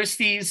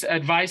 Christy's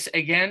advice,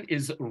 again,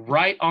 is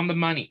right on the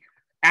money.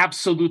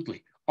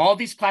 Absolutely. All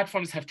these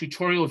platforms have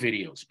tutorial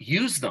videos.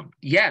 Use them.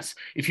 Yes.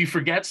 If you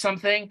forget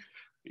something,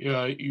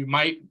 you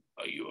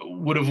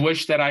would have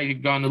wished that I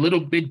had gone a little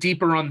bit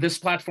deeper on this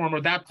platform or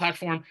that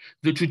platform.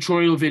 The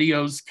tutorial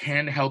videos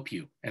can help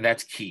you, and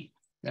that's key.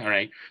 All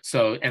right.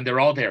 So, and they're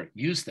all there.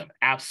 Use them.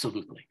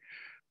 Absolutely.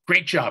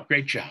 Great job.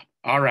 Great job.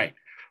 All right.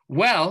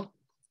 Well,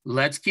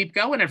 let's keep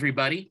going,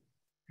 everybody.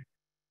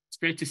 It's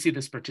great to see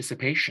this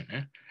participation.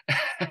 Huh?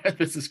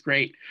 This is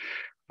great.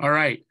 All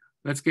right.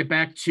 Let's get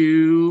back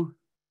to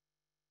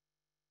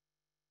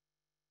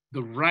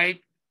the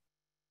right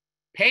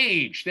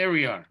page. There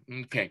we are.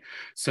 Okay.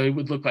 So it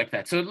would look like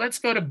that. So let's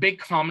go to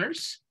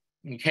BigCommerce.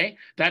 Okay.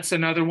 That's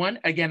another one.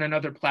 Again,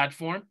 another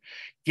platform.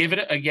 Give it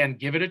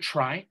a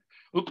try.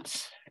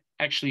 Oops.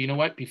 Actually, you know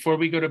what? Before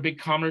we go to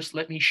BigCommerce,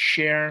 let me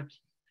share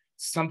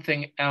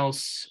something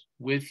else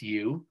with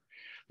you.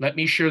 Let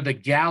me share the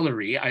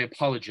gallery. I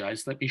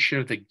apologize. Let me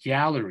share the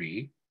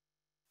gallery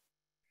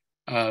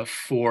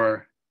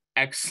for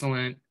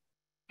excellent,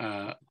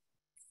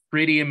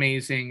 pretty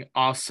amazing,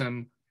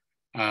 awesome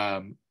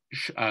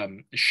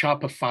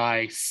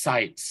Shopify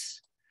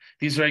sites.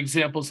 These are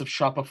examples of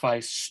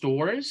Shopify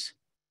stores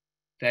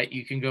that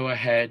you can go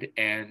ahead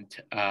and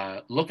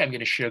look. I'm going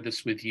to share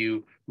this with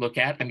you.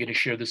 I'm going to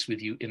share this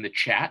with you in the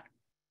chat.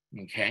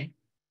 Okay.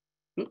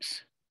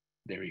 Oops.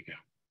 There you go.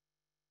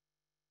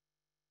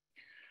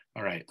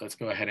 All right. Let's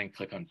go ahead and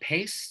click on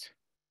paste.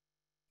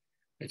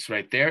 It's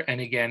right there. And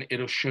again,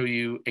 it'll show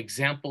you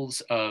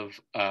examples of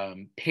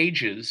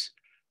pages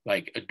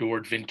like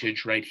Adored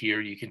Vintage right here.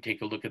 You can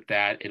take a look at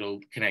that. It'll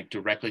connect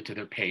directly to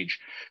their page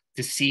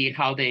to see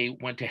how they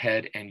went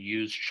ahead and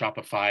used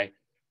Shopify.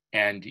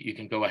 And you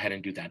can go ahead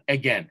and do that.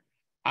 Again,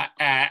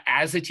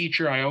 as a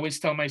teacher, I always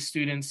tell my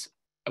students,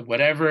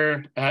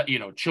 whatever,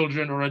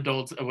 children or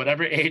adults,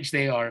 whatever age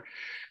they are,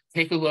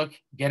 take a look,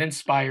 get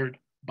inspired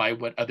by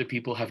what other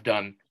people have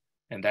done.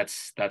 And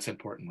that's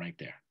important right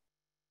there.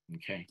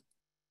 Okay.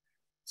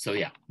 So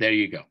yeah, there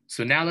you go.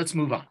 So now let's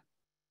move on.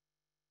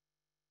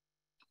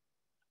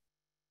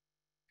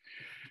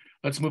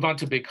 Let's move on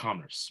to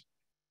BigCommerce.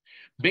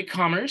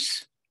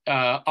 BigCommerce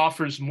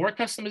offers more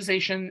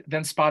customization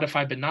than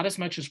Spotify, but not as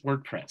much as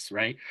WordPress,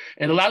 right?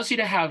 It allows you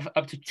to have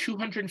up to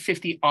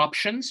 250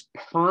 options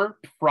per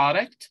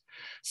product,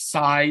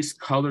 size,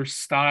 color,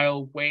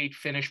 style, weight,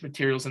 finish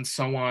materials, and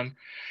so on.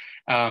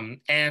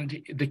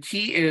 And the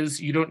key is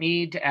you don't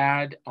need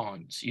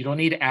add-ons. You don't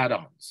need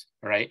add-ons,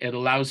 all right? It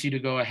allows you to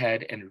go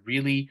ahead and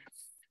really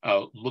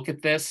look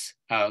at this,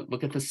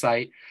 look at the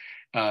site.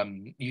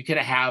 You can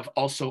have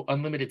also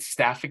unlimited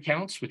staff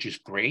accounts, which is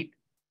great,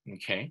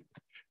 okay?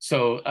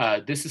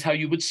 So this is how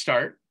you would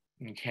start,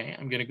 okay?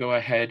 I'm gonna go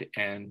ahead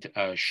and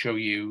show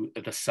you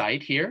the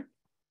site here.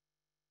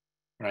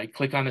 All right,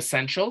 click on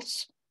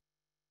Essentials,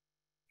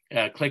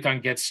 click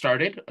on Get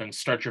Started and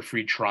start your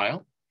free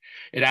trial.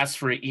 It asks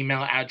for an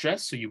email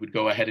address, so you would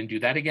go ahead and do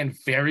that. Again,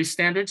 very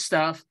standard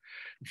stuff,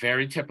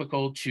 very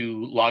typical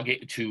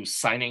to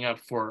signing up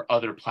for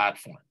other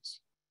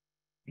platforms,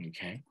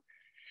 okay?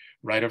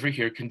 Right over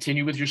here,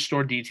 continue with your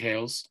store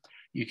details.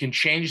 You can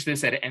change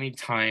this at any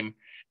time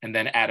and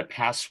then add a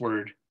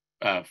password,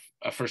 a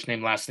first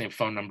name, last name,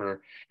 phone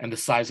number, and the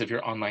size of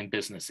your online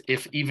business.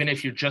 Even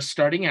if you're just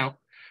starting out,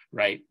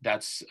 right,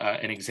 that's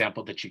an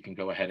example that you can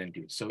go ahead and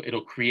do. So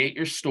it'll create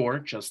your store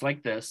just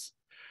like this,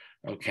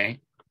 okay?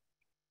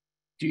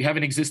 Do you have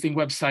an existing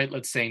website?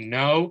 Let's say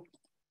no,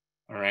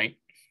 all right.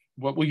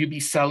 What will you be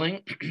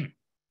selling?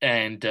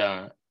 And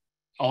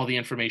all the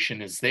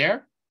information is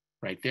there,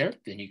 right there.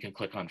 Then you can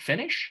click on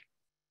Finish.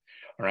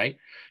 All right.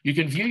 You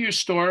can view your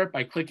store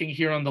by clicking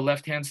here on the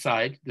left-hand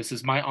side. This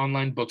is my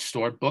online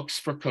bookstore, Books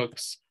for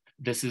Cooks.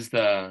 This is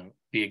the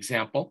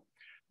example.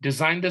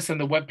 Design this in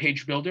the web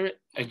page builder.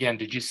 Again,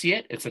 did you see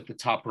it? It's at the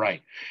top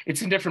right.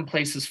 It's in different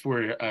places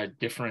for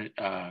different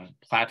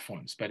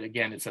platforms, but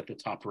again, it's at the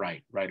top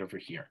right, right over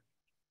here.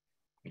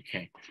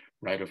 Okay,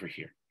 right over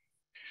here.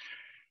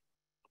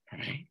 All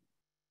right.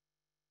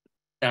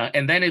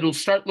 And then it'll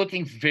start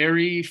looking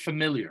very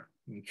familiar.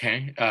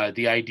 Okay,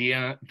 the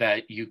idea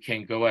that you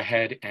can go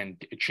ahead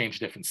and change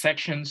different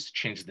sections,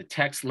 change the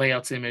text,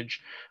 layouts,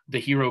 image, the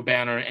hero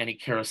banner, any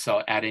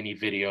carousel, add any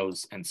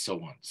videos, and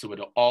so on. So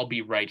it'll all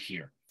be right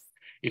here.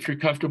 If you're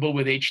comfortable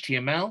with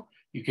HTML,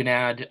 you can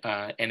add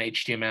an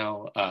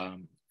HTML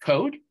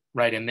code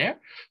right in there.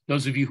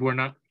 Those of you who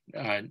are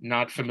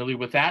not familiar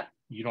with that,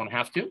 you don't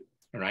have to.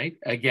 All right.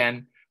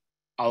 Again,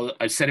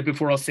 I've said it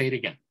before, I'll say it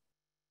again.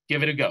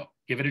 Give it a go.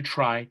 Give it a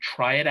try.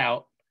 Try it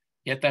out.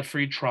 Get that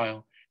free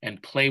trial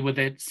and play with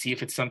it. See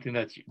if it's something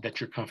that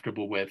you're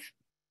comfortable with,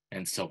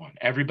 and so on.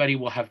 Everybody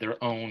will have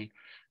their own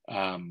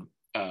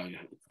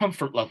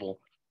comfort level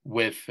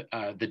with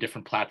the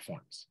different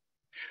platforms.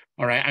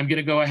 All right, I'm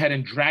gonna go ahead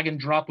and drag and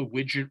drop a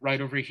widget right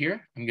over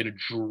here. I'm gonna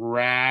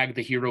drag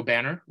the hero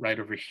banner right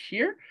over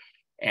here,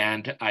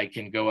 and I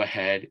can go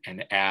ahead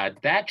and add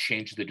that,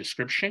 change the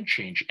description,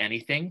 change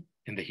anything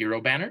in the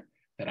hero banner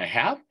that I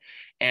have.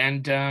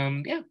 And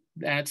yeah,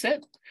 that's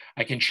it.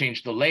 I can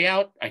change the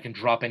layout. I can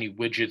drop any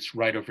widgets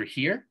right over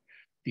here.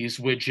 These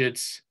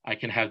widgets, I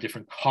can have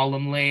different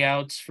column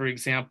layouts, for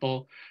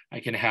example. I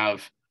can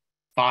have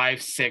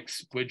 5,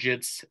 6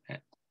 widgets.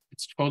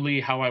 It's totally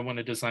how I want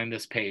to design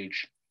this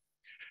page.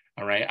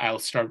 All right, I'll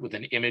start with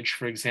an image,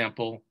 for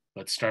example.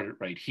 Let's start it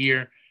right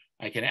here.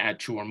 I can add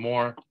 2 or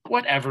more,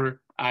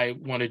 whatever I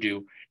want to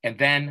do. And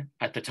then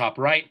at the top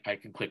right, I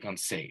can click on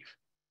Save.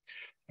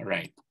 All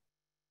right.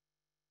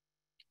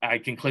 I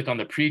can click on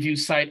the preview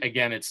site.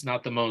 Again, it's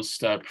not the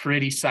most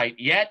pretty site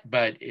yet,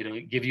 but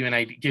it'll give you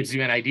gives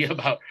you an idea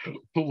about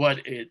what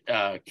it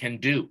can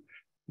do,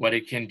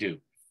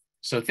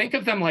 So think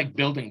of them like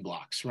building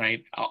blocks,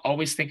 right? I'll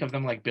always think of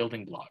them like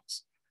building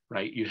blocks,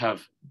 right? You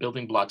have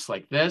building blocks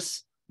like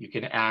this. You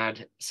can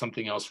add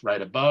something else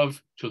right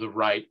above, to the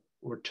right,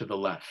 or to the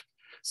left.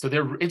 So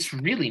it's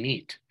really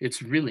neat.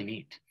 It's really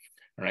neat,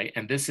 right?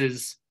 And this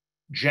is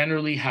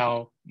generally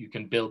how you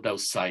can build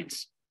those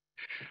sites.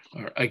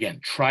 Or again,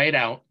 try it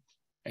out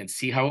and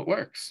see how it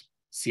works.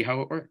 See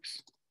how it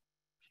works.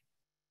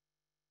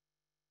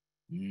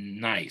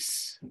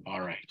 Nice. All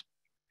right.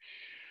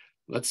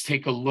 Let's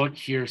take a look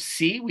here.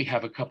 See, we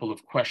have a couple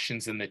of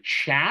questions in the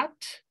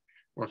chat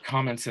or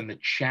comments in the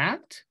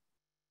chat.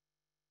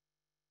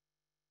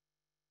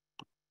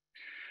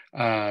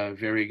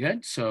 Very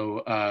good.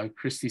 So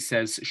Christy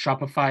says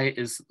Shopify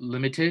is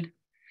limited.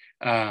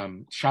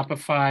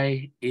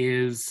 Shopify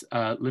is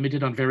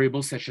limited on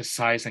variables such as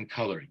size and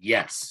color.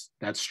 Yes,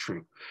 that's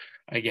true.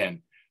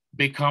 Again,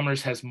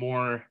 BigCommerce has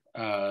more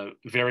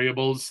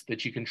variables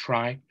that you can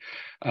try.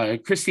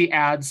 Christy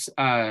adds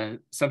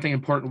something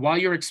important. While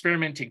you're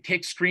experimenting,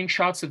 take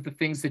screenshots of the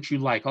things that you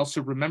like.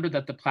 Also remember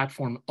that the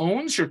platform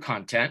owns your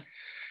content.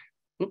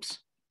 Oops.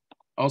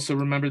 Also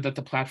remember that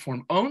the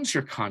platform owns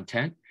your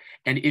content.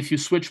 And if you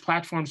switch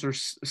platforms or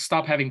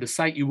stop having the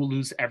site, you will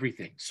lose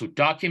everything. So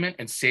document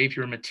and save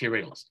your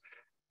materials.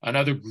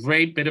 Another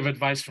great bit of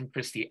advice from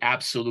Christy,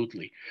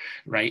 absolutely,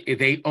 right?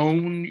 They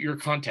own your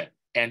content.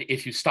 And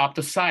if you stop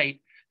the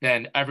site,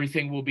 then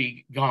everything will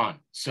be gone.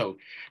 So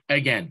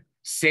again,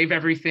 save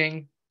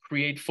everything,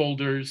 create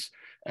folders,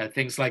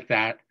 things like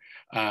that.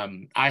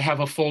 I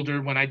have a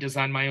folder when I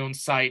design my own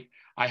site.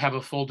 I have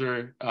a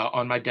folder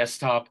on my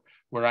desktop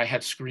where I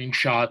had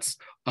screenshots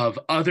of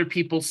other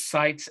people's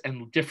sites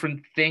and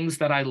different things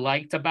that I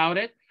liked about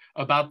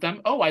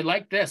them. Oh, I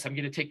like this. I'm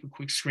going to take a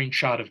quick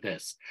screenshot of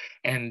this.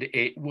 And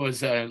it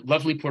was a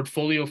lovely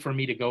portfolio for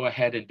me to go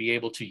ahead and be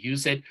able to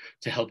use it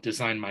to help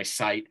design my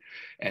site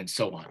and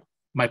so on,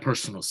 my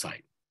personal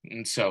site.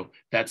 And so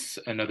that's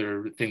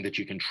another thing that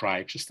you can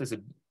try just as a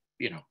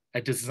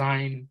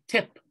design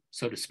tip,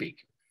 so to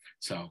speak.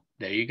 So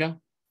there you go.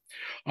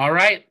 All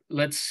right,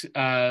 let's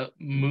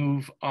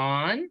move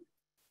on.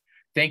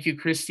 Thank you,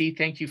 Christy.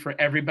 Thank you for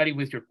everybody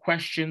with your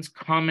questions,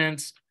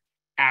 comments.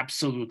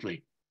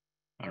 Absolutely.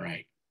 All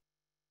right.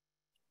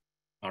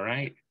 All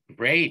right,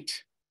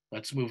 great.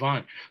 Let's move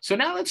on. So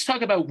now let's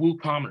talk about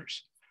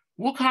WooCommerce.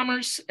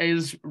 WooCommerce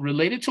is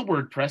related to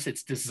WordPress.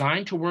 It's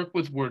designed to work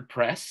with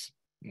WordPress.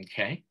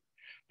 Okay.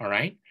 All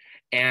right.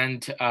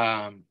 And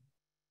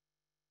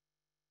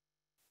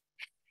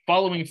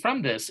following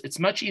from this, it's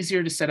much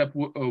easier to set up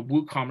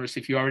WooCommerce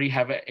if you already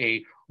have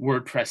a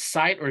WordPress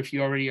site or if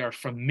you already are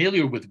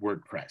familiar with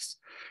WordPress.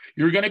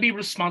 You're going to be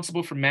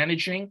responsible for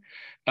managing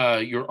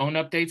your own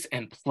updates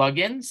and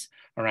plugins,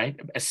 all right,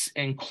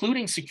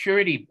 including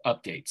security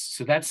updates.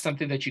 So that's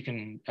something that you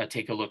can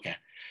take a look at.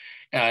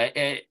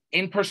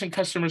 In-person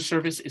customer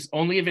service is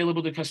only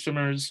available to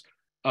customers,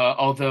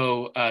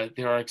 although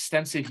there are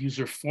extensive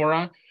user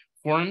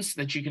forums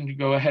that you can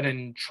go ahead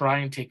and try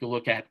and take a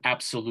look at.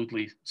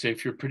 Absolutely. So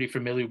if you're pretty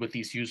familiar with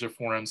these user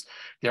forums,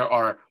 there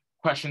are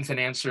questions and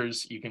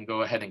answers. You can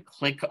go ahead and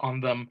click on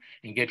them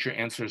and get your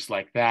answers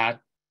like that.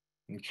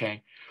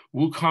 Okay.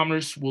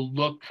 WooCommerce will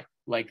look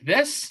like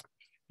this.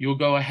 You'll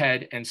go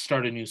ahead and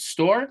start a new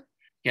store,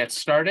 get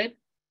started.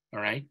 All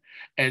right.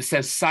 And it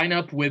says sign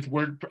up with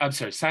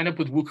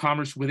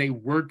WooCommerce with a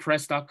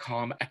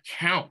WordPress.com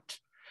account.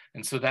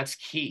 And so that's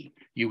key.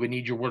 You would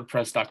need your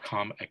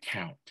WordPress.com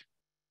account.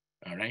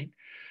 All right.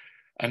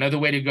 Another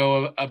way to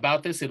go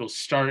about this, it'll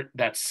start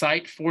that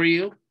site for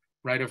you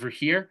right over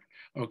here.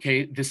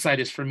 Okay, this site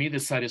is for me,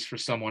 this site is for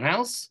someone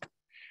else.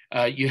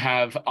 You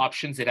have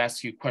options. It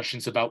asks you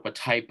questions about what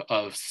type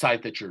of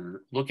site that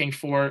you're looking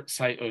for,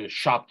 site or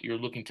shop you're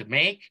looking to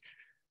make,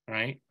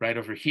 right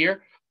over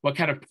here. What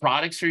kind of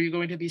products are you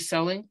going to be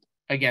selling?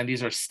 Again,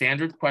 these are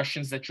standard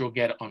questions that you'll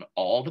get on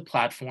all the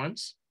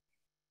platforms.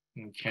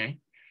 Okay,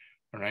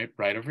 all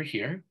right over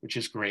here, which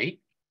is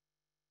great.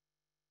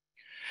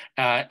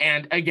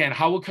 And again,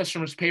 how will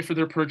customers pay for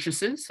their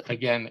purchases?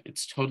 Again,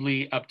 it's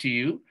totally up to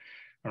you.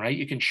 All right,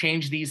 you can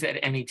change these at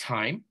any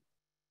time.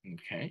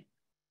 Okay,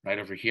 right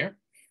over here.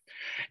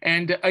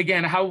 And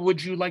again, how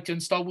would you like to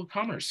install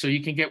WooCommerce? So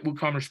you can get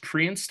WooCommerce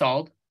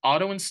pre-installed,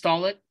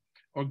 auto-install it,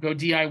 or go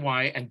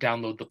DIY and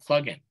download the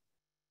plugin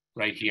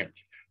right here.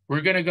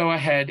 We're going to go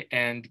ahead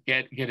and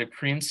get it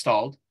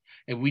pre-installed.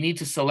 And we need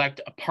to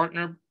select a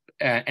partner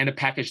and a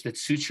package that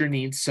suits your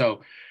needs.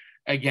 So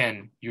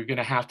again, you're going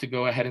to have to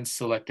go ahead and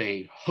select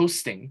a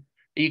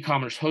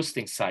e-commerce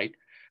hosting site.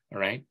 All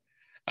right.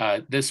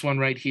 This one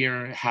right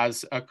here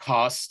has a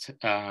cost,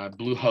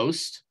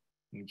 Bluehost.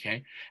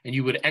 Okay. And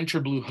you would enter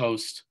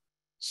Bluehost,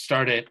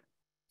 start it,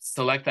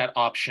 select that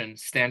option,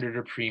 standard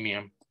or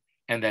premium,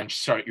 and then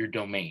start your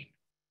domain.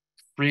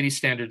 Pretty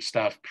standard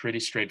stuff,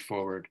 pretty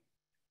straightforward.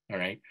 All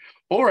right.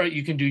 Or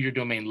you can do your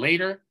domain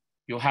later.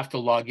 You'll have to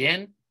log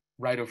in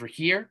right over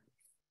here.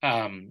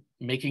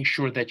 Making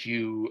sure that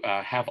you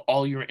have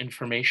all your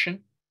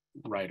information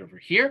right over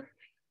here.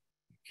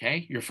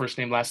 Okay, your first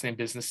name, last name,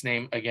 business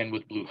name, again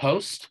with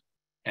Bluehost.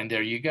 And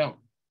there you go.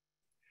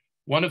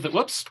 One of the,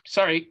 whoops,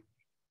 sorry.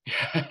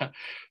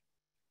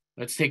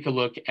 Let's take a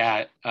look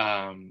at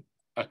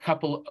a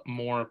couple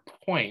more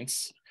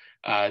points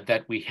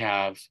that we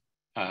have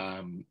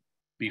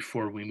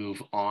before we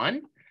move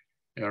on.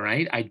 All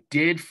right, I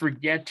did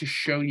forget to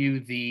show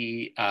you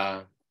the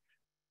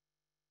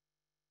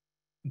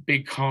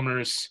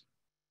BigCommerce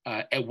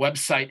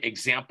website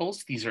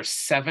examples. These are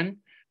 7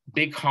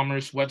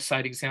 BigCommerce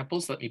website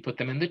examples. Let me put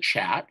them in the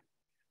chat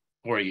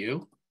for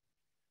you.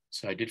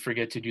 So I did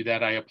forget to do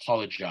that. I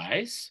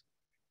apologize.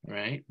 All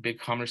right,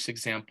 BigCommerce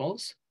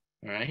examples.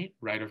 All right,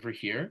 right over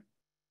here.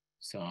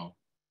 So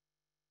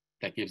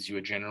that gives you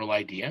a general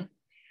idea.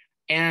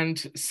 And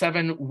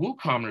 7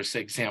 WooCommerce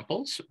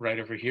examples right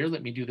over here.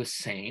 Let me do the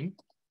same.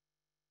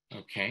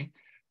 Okay,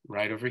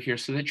 right over here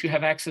so that you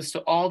have access to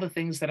all the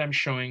things that I'm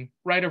showing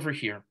right over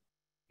here.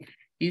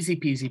 Easy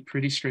peasy,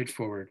 pretty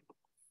straightforward.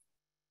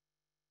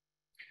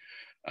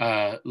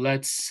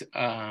 Let's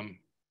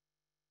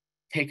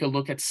take a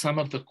look at some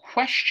of the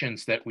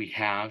questions that we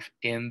have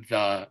in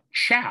the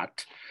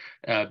chat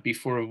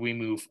before we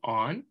move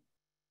on.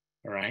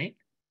 All right.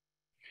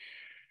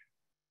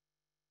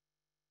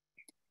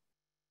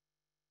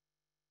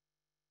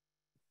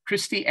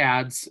 Christy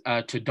adds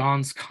to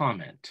Dawn's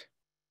comment.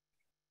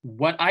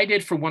 What I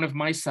did for one of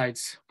my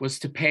sites was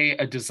to pay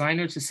a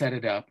designer to set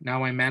it up.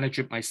 Now I manage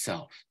it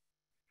myself.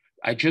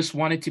 I just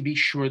wanted to be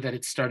sure that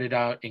it started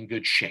out in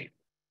good shape.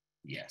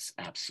 Yes,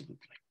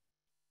 absolutely.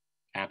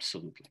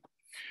 Absolutely.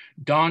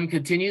 Dawn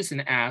continues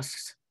and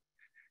asks,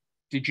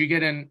 did you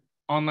get an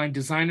online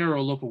designer or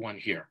a local one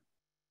here?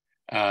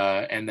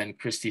 And then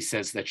Christy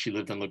says that she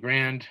lived in La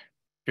Grande,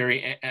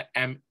 very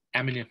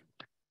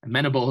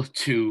amenable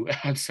to,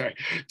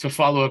 to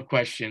follow-up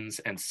questions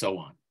and so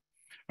on.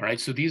 All right,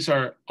 so these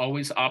are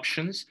always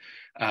options,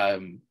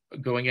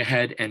 going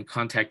ahead and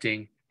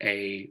contacting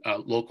a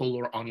local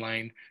or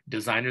online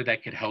designer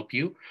that could help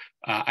you.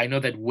 I know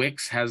that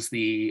Wix has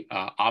the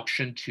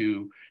option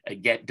to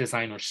get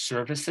designer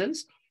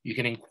services. You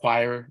can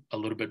inquire a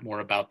little bit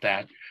more about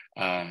that.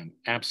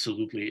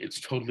 Absolutely,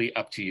 it's totally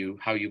up to you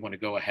how you want to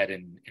go ahead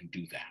and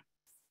do that.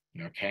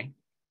 Okay,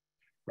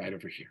 right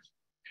over here.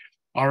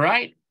 All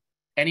right,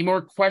 any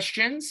more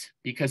questions?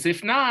 Because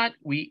if not,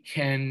 we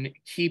can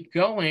keep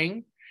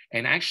going.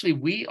 And actually,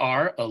 we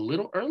are a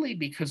little early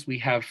because we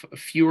have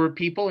fewer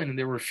people and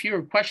there were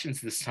fewer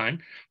questions this time,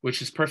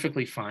 which is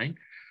perfectly fine.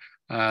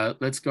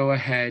 Let's go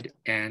ahead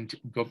and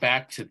go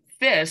back to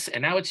this.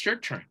 And now it's your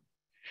turn.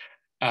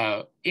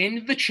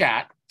 In the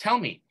chat, tell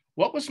me,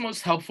 what was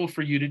most helpful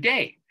for you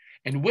today?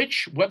 And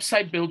which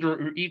website builder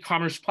or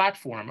e-commerce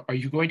platform are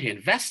you going to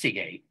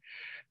investigate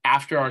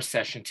after our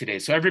session today?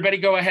 So everybody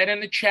go ahead in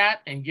the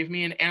chat and give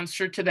me an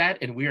answer to that.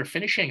 And we are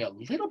finishing a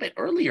little bit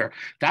earlier.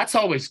 That's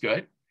always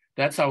good.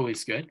 That's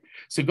always good.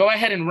 So go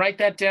ahead and write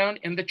that down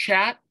in the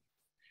chat.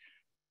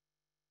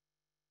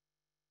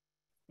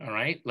 All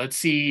right, let's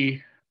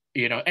see,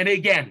 and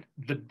again,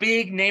 the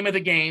big name of the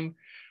game,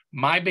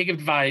 my big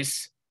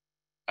advice,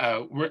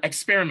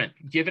 experiment,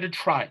 give it a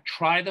try.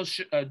 Try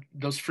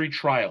those free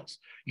trials.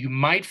 You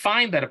might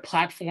find that a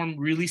platform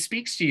really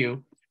speaks to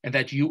you and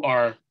that you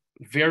are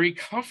very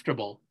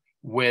comfortable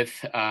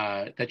with,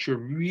 that you're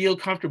real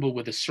comfortable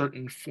with a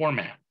certain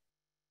format.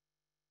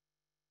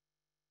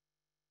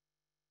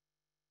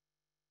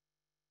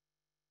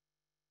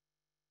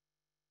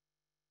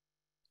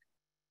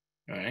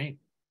 All right.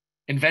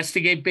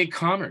 Investigate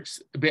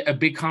BigCommerce.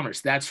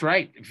 BigCommerce. That's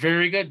right.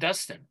 Very good,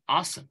 Dustin.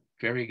 Awesome.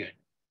 Very good.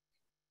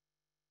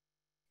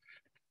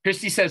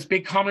 Christy says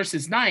BigCommerce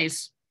is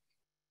nice,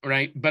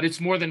 right? But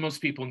it's more than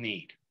most people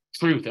need.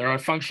 True. There are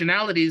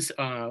functionalities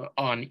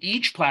on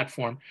each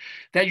platform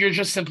that you're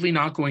just simply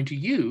not going to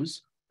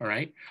use. All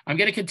right. I'm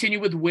going to continue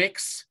with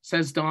Wix,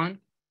 says Dawn.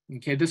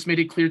 Okay. This made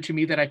it clear to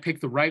me that I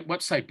picked the right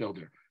website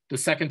builder the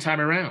second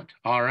time around.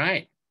 All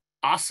right.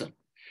 Awesome.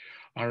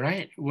 All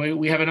right,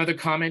 we have another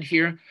comment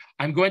here.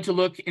 I'm going to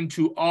look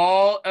into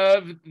all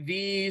of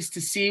these to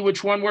see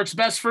which one works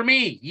best for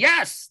me.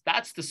 Yes,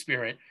 that's the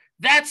spirit.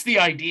 That's the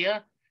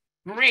idea.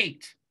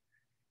 Great.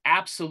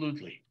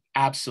 Absolutely.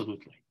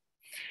 Absolutely.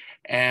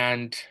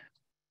 And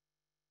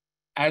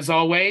as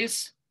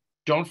always,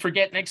 don't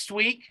forget next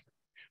week,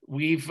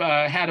 we've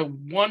had a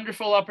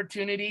wonderful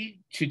opportunity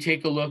to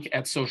take a look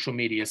at social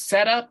media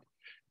setup,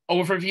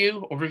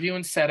 overview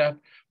and setup.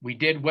 We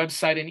did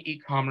website and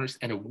e-commerce,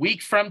 and a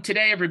week from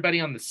today,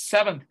 everybody, on the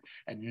 7th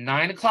at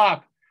 9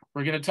 o'clock,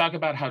 we're going to talk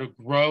about how to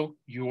grow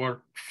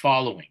your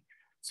following.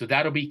 So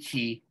that'll be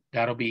key.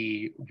 That'll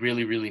be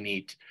really, really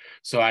neat.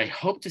 So I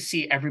hope to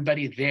see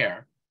everybody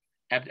there.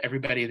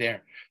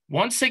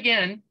 Once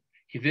again,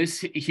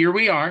 here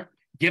we are.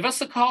 Give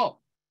us a call.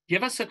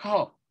 Give us a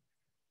call.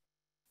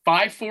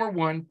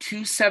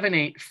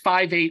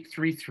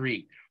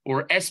 541-278-5833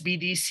 or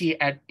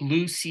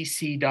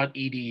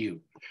sbdc@bluecc.edu.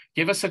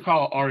 Give us a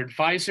call. Our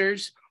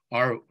advisors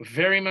are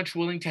very much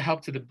willing to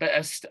help to the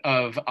best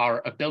of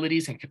our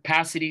abilities and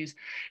capacities.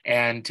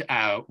 And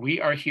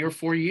we are here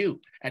for you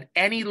at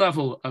any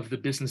level of the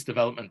business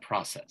development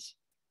process,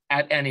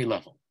 at any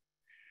level.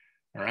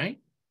 All right?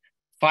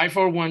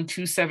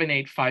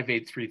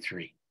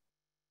 541-278-5833.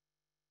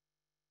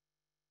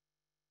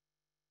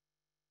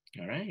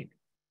 All right.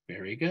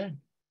 Very good.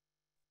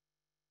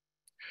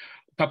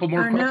 Couple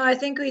more questions. No, I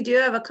think we do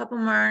have a couple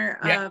more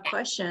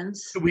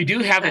questions. We do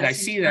have it. I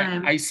see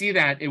that. I see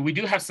that. We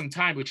do have some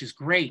time, which is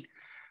great.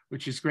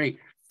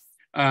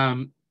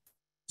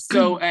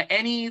 So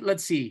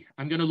let's see.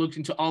 I'm going to look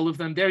into all of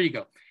them. There you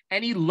go.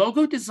 Any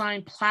logo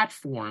design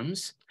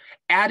platforms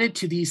added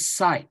to these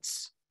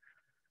sites?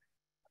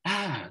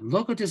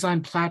 Logo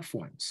design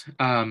platforms.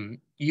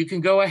 You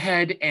can go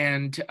ahead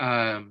and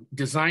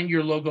design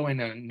your logo in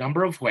a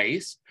number of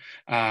ways.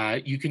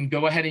 You can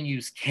go ahead and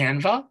use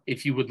Canva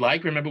if you would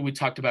like. Remember, we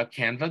talked about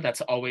Canva. That's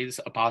always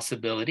a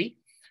possibility.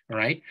 All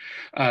right.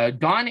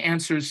 Dawn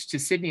answers to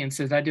Sydney and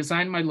says, I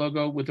designed my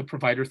logo with a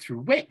provider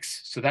through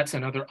Wix. So that's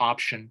another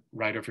option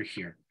right over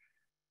here.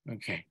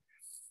 Okay.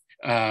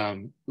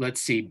 Let's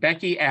see.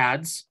 Becky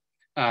adds,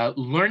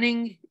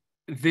 learning.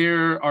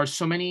 There are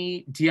so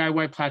many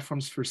DIY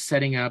platforms for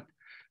setting up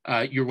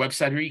your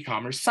website or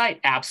e-commerce site.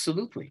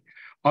 Absolutely.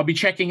 I'll be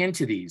checking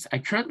into these. I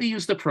currently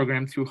use the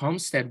program through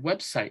Homestead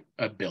website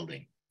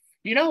building.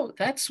 You know,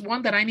 that's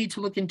one that I need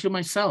to look into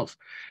myself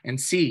and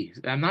see.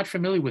 I'm not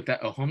familiar with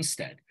that, a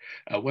homestead,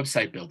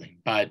 website building,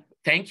 but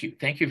thank you.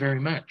 Thank you very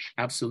much.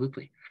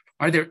 Absolutely.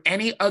 Are there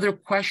any other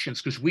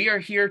questions? Because we are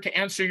here to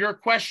answer your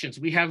questions.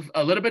 We have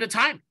a little bit of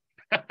time.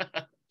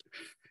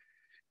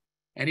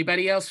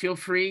 Anybody else, feel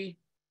free.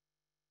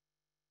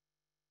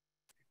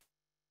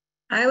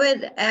 I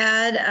would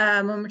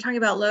add, when we're talking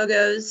about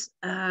logos,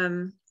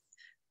 then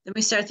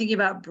we start thinking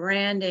about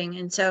branding.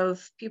 And so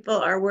if people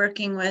are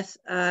working with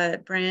a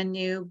brand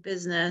new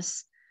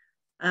business,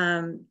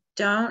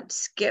 don't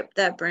skip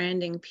that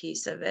branding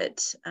piece of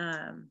it,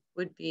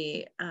 would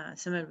be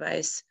some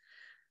advice.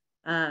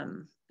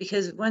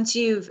 Because once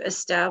you've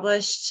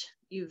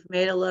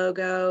made a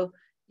logo,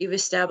 you've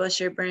established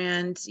your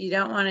brand, you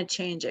don't want to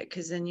change it,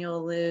 because then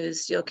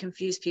you'll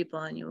confuse people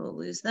and you will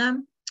lose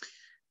them.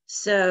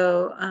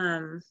 So,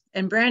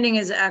 and branding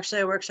is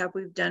actually a workshop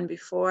we've done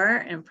before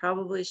and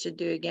probably should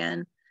do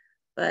again,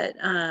 but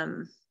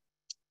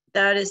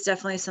that is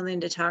definitely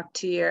something to talk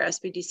to your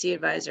SBDC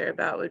advisor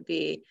about, would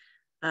be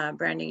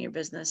branding your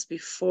business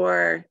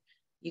before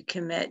you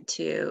commit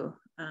to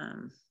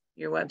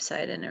your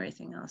website and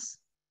everything else.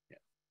 Yeah.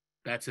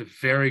 That's a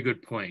very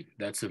good point.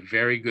 That's a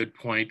very good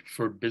point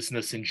for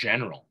business in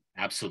general.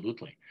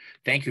 Absolutely.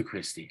 Thank you,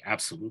 Christy.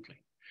 Absolutely.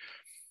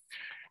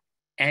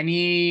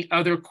 Any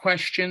other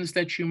questions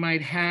that you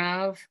might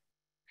have?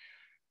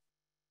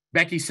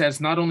 Becky says,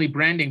 not only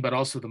branding, but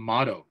also the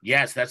motto.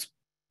 Yes, that's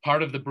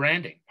part of the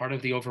branding, part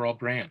of the overall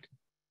brand.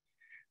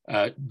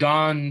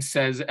 Don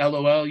says,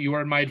 LOL, you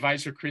are my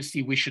advisor,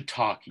 Christy. We should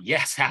talk.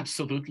 Yes,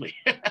 absolutely.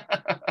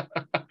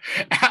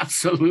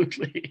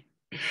 Absolutely.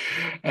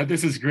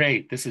 This is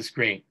great. This is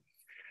great.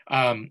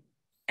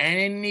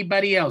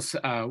 Anybody else?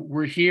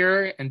 We're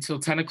here until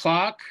 10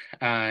 o'clock.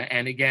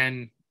 And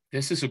again,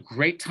 this is a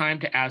great time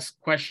to ask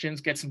questions,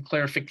 get some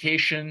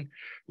clarification,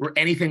 or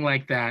anything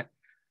like that.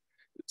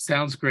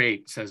 Sounds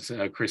great, says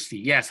Christy.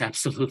 Yes,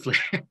 absolutely.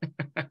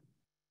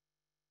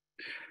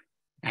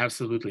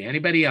 Absolutely.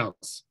 Anybody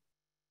else?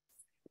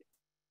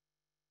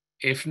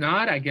 If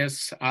not, I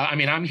guess, I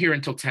mean, I'm here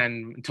until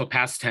 10, until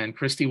past 10.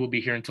 Christy will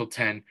be here until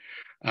 10.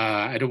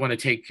 I don't want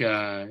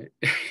to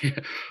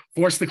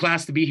force the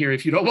class to be here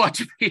if you don't want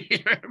to be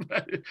here.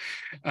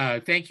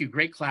 But, thank you.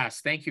 Great class.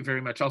 Thank you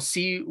very much. We'll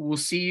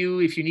see you.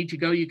 If you need to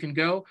go, you can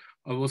go.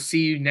 We'll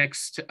see you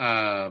next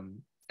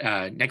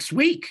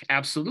week.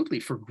 Absolutely.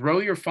 For Grow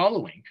Your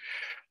Following.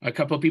 A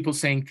couple of people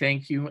saying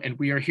thank you, and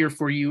we are here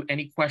for you.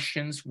 Any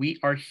questions? We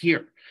are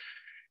here.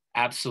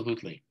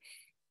 Absolutely.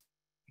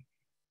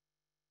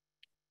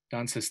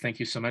 Don says, thank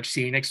you so much.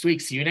 See you next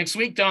week. See you next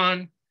week,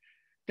 Don.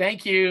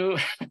 Thank you.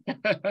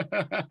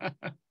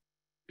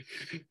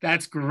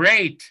 That's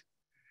great.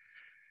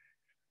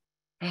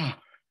 Oh,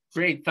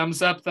 great.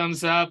 Thumbs up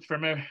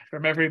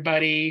from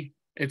everybody.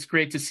 It's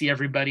great to see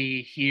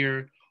everybody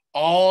here.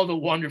 All the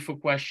wonderful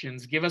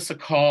questions. Give us a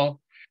call.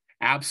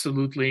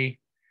 Absolutely.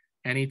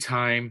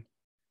 Anytime.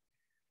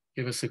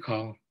 Give us a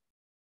call.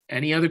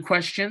 Any other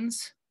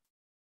questions?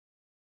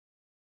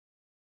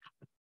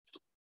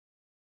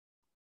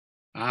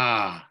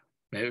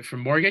 Maybe from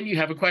Morgan, you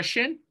have a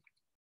question?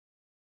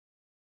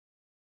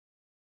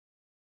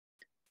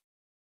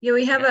 Yeah,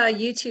 we have a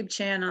YouTube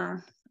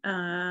channel.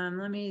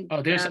 Let me.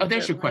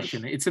 There's your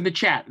question. It's in the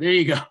chat. There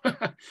you go.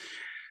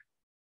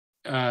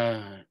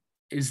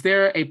 Is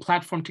there a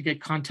platform to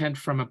get content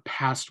from a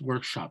past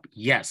workshop?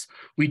 Yes,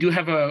 we do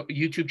have a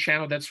YouTube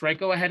channel. That's right.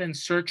 Go ahead and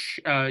search.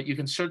 You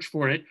can search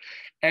for it,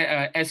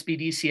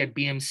 SBDC at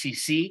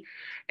BMCC,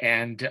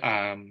 and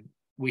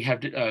we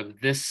have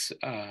this.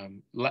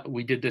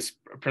 We did this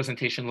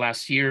presentation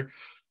last year.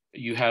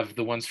 You have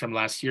the ones from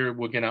last year.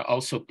 We're going to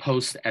also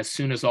post, as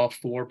soon as all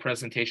 4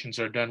 presentations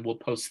are done, we'll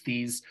post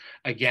these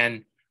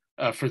again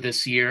for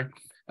this year.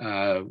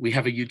 We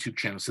have a YouTube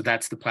channel, so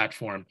that's the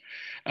platform.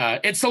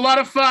 It's a lot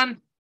of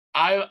fun.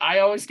 I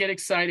always get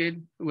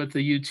excited with the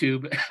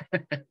YouTube.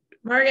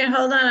 Morgan,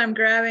 hold on, I'm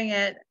grabbing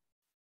it.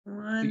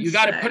 You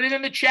got to put it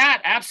in the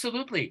chat.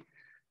 Absolutely.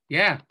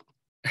 Yeah.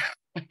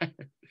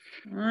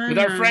 With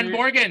our friend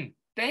Morgan.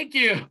 Thank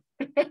you.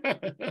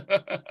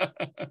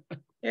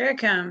 Here it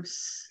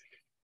comes.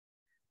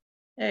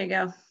 There you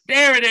go.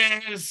 There it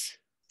is.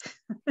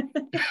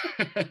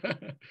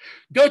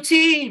 Go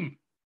team.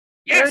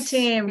 Yes. Go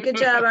team. Good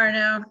job,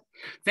 Arno.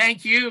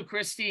 Thank you,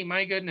 Christy.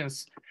 My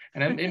goodness.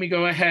 And let me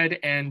go ahead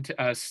and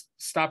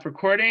stop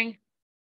recording.